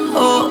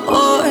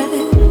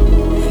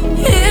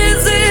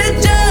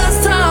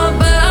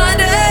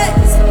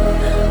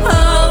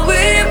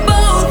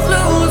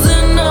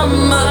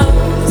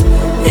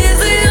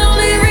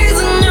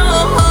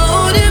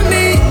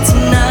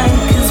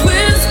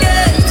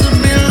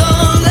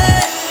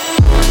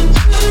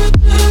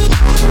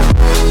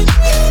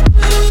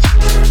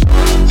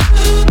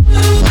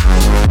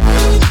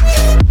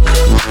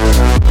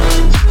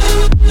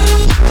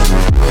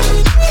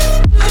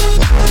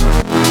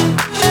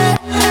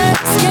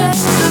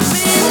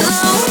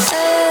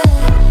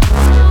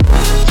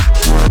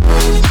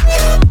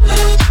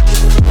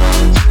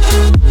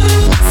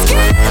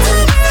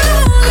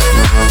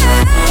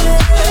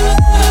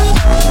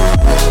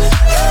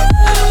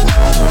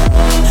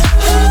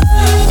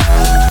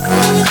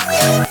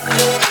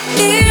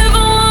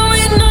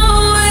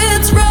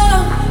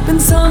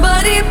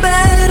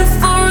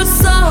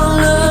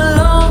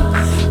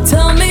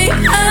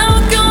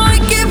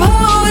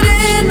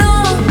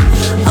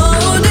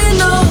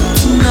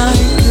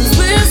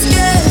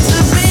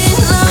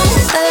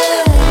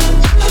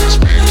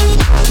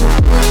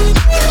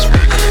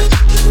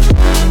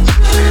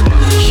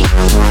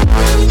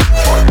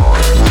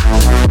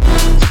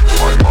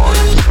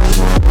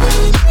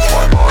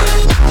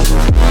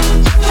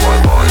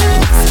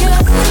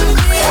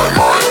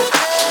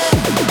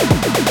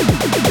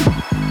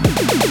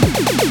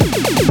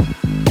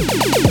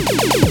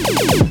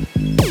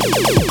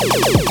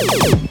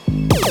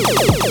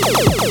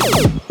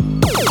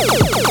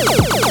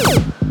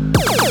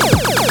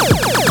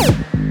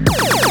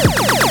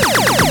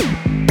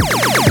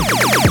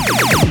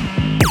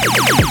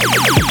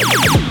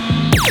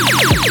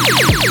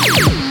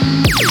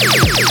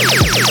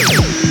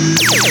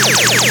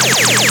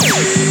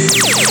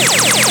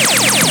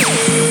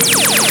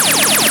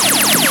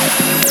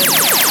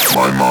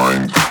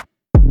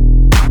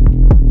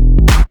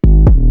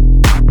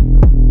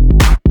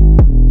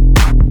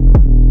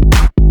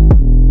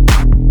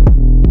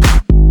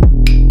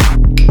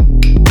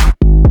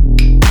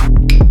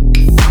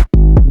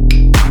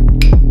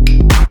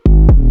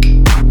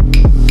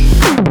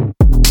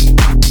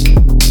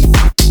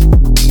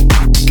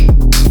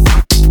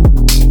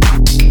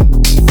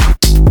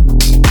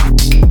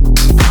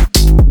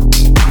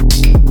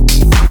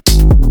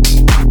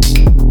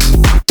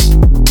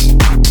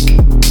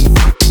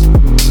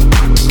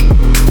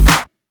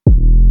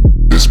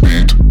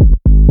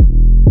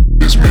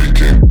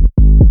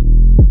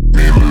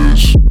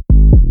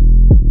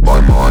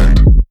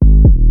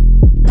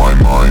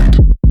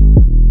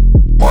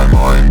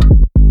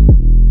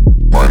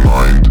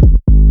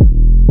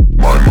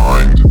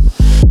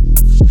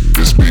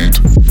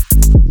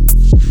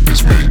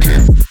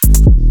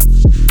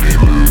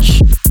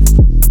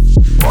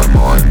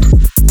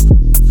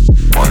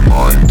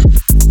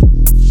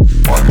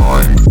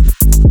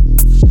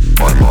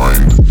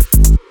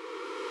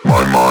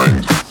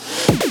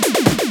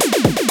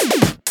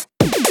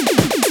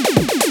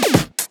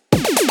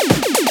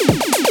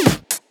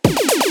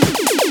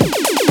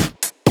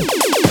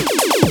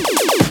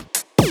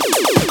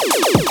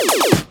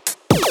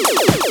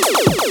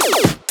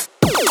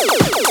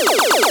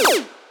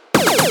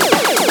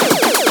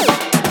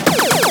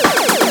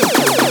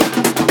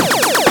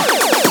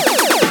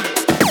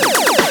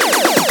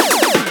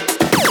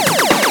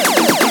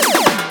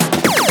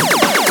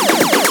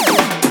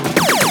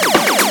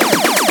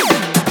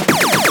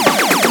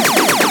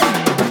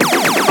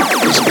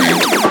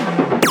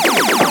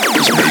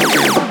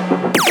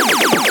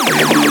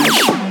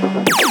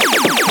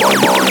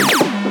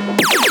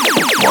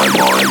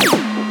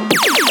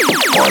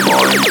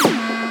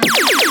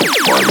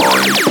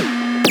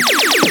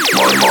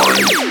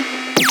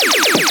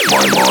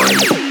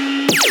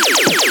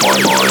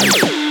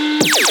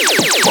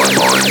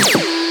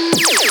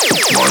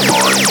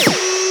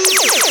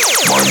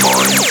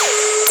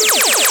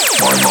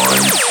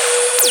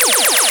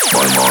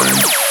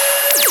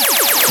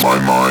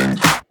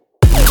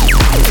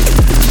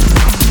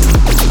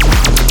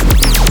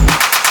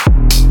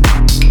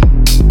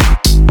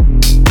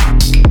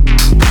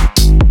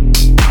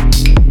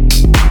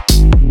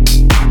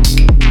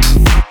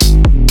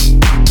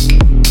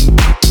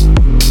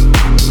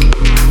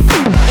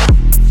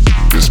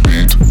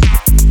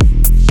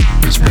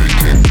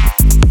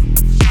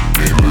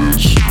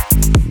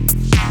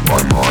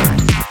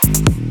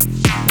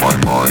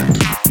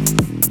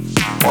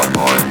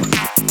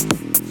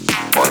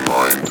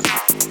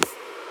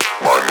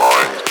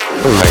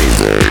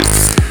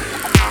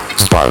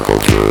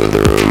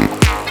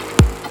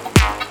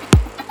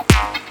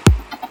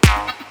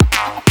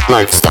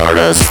 like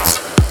stardust,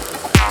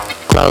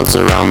 clouds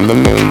around the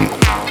moon.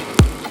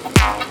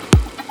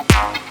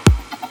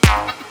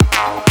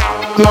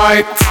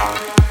 Light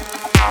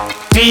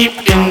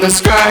deep in the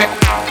sky,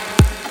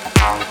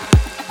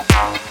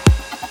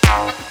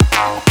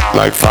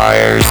 like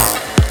fires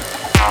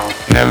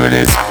never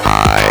this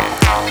high.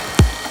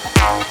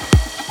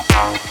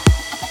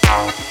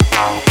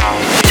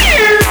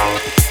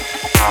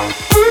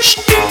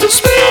 Pushed into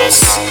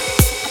space,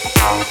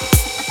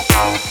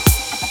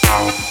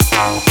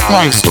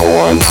 like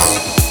storms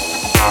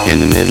in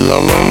the middle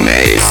of a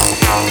maze.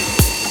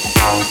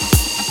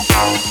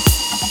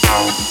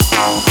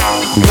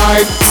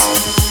 Light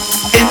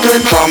into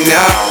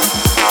insomnia,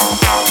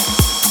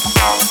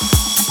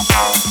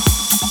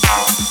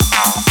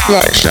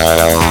 like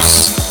shadows.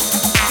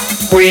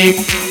 We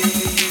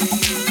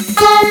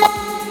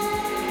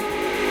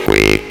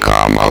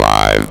come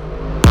alive.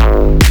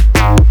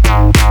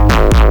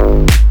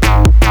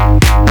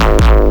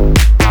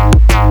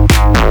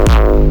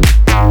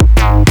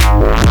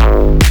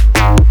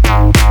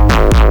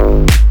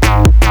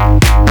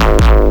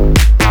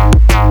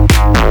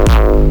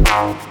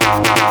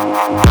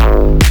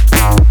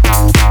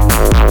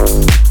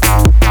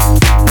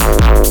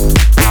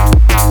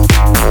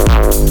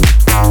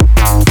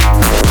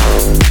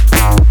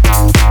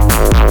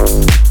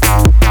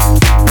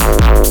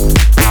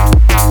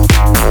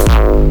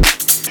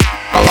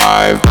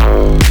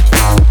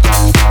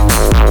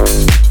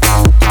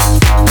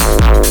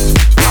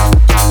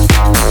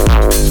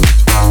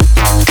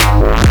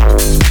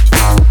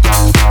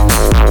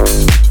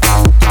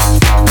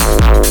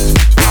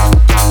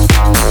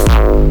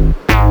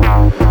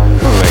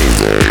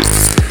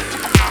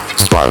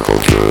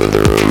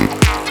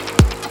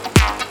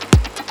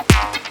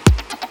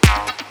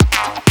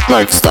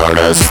 Like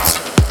stardust,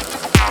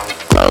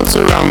 clouds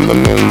around the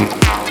moon.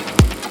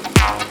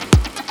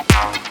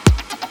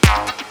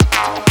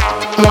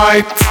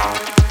 Light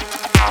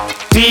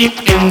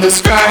deep in the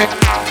sky,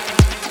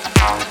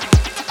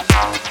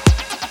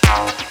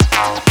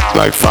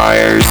 like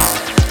fires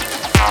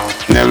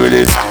never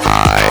this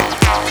high.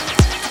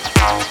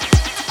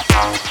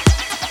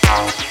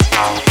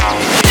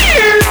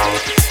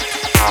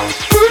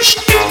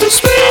 Pushed into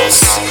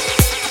space,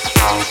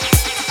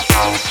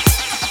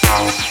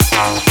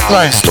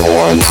 like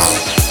storms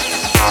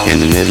in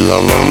the middle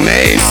of a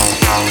maze.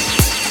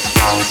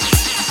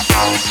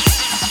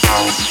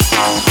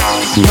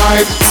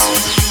 Light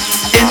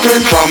into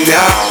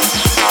insomnia,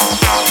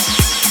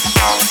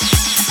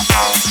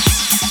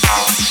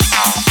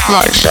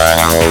 like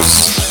shadows.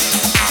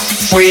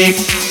 We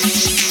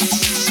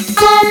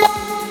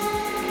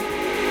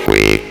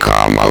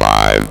come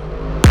alive.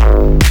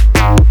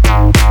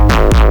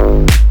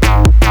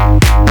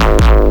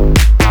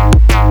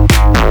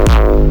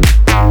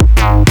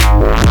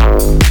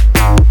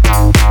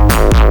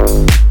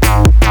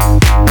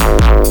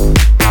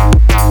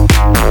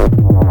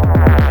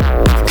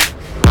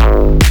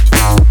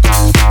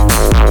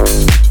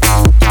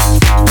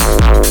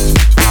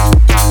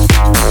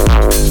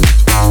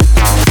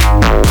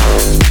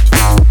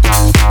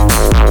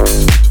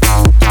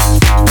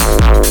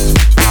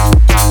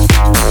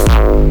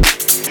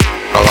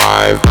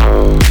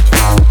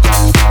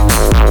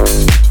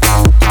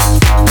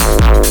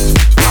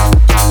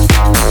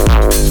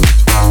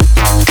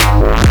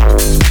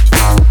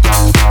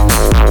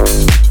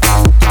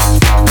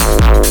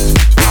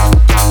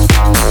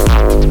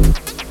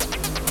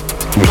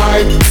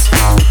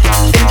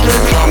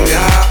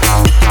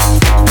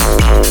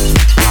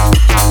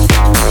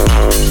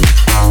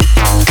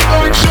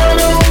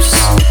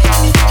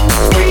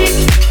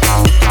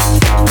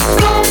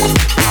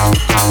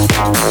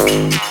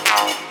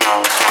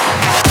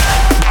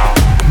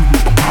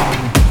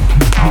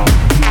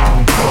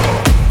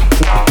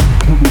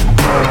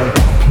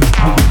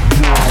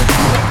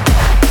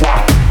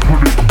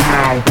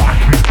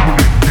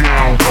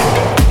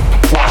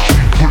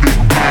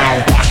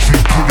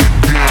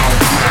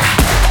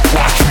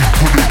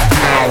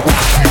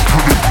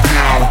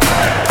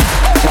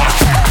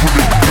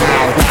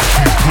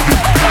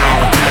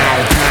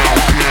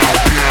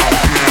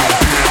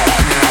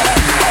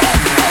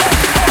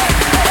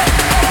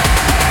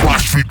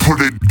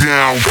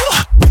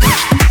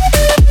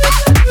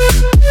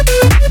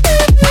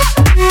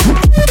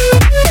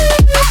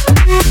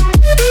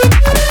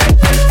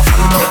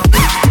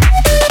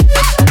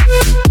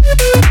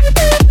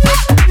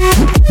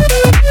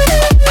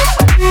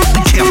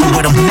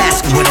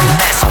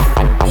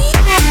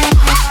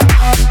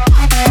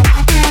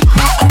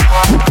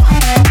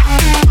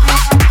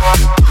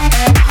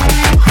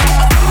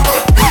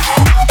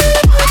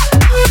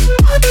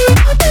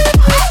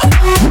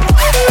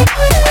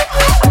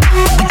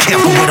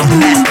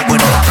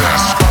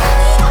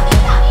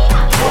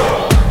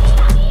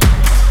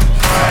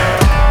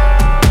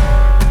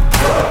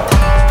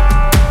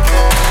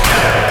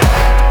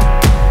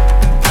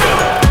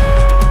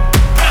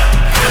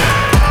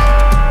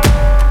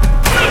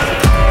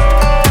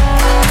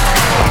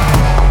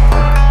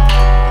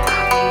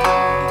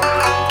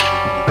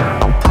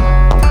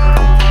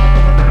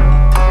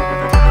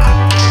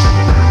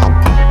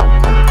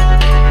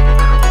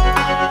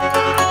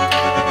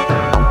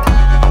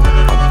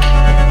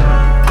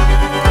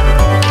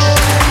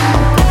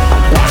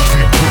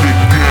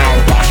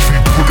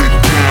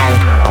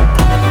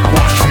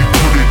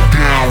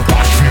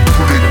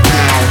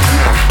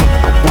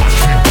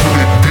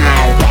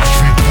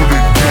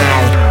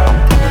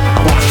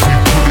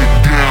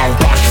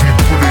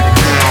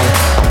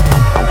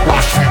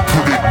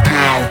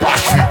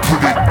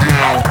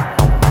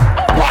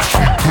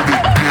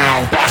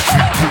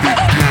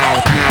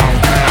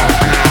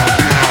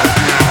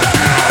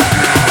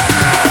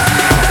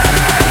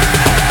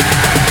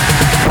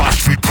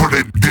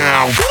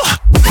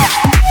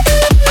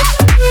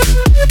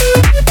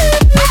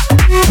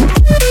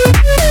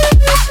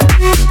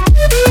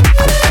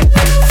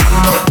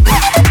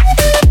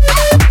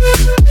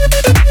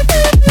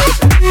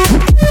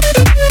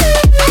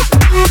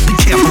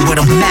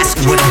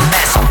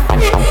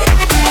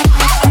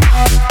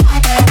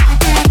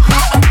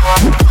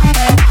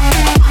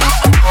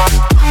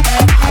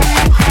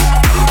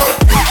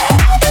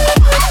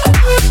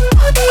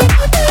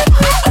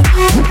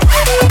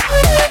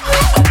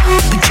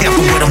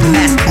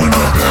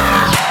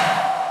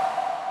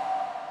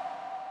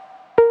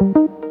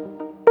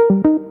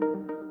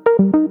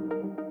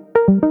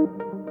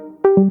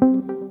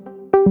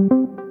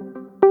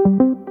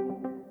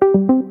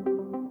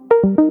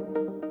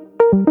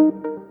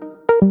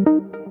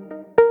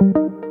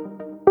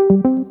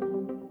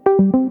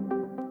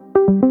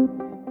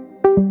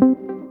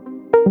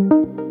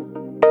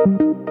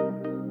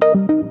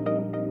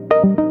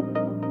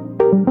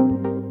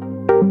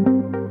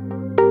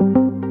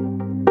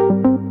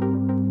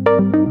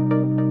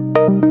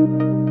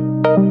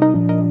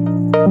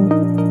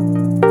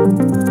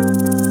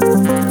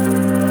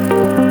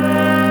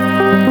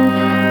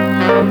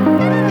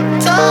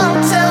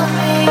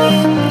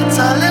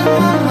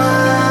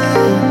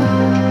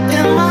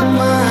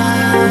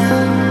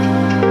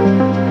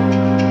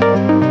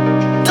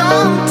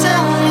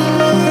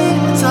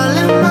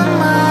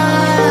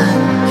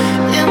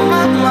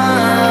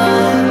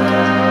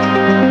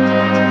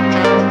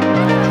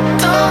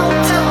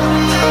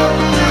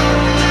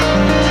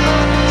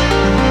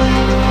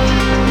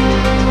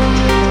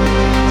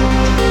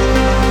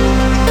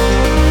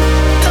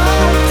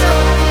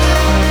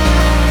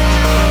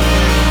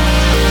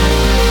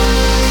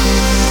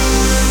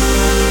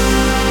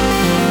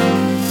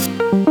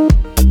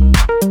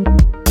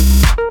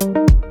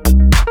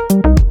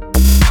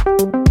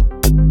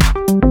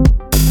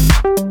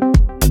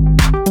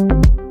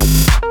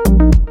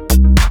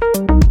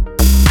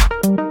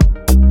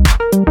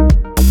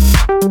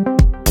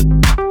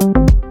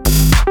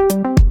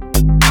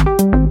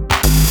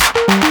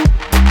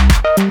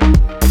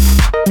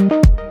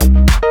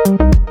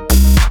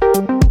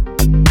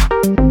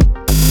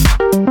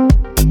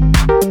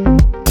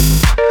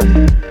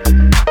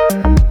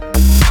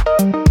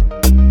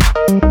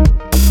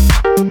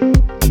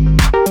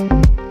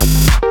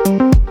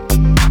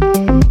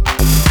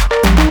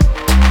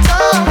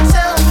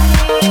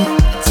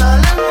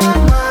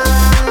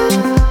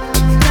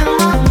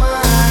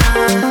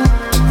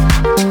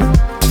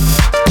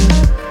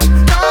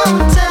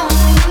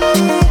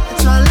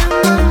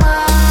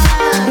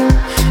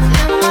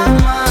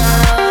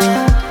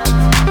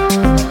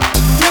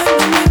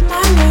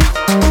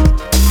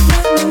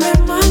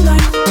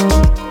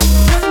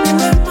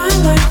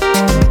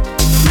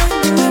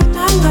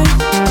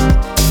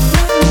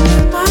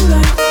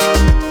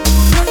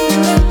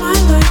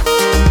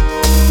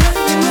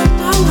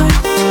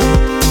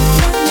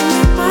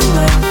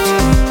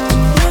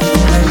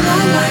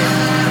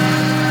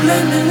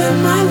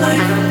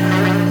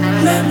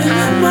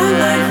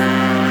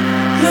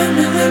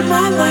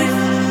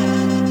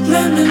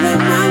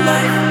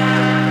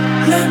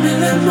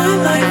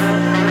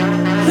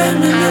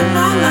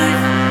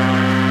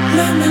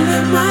 Let me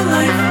live my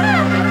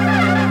life.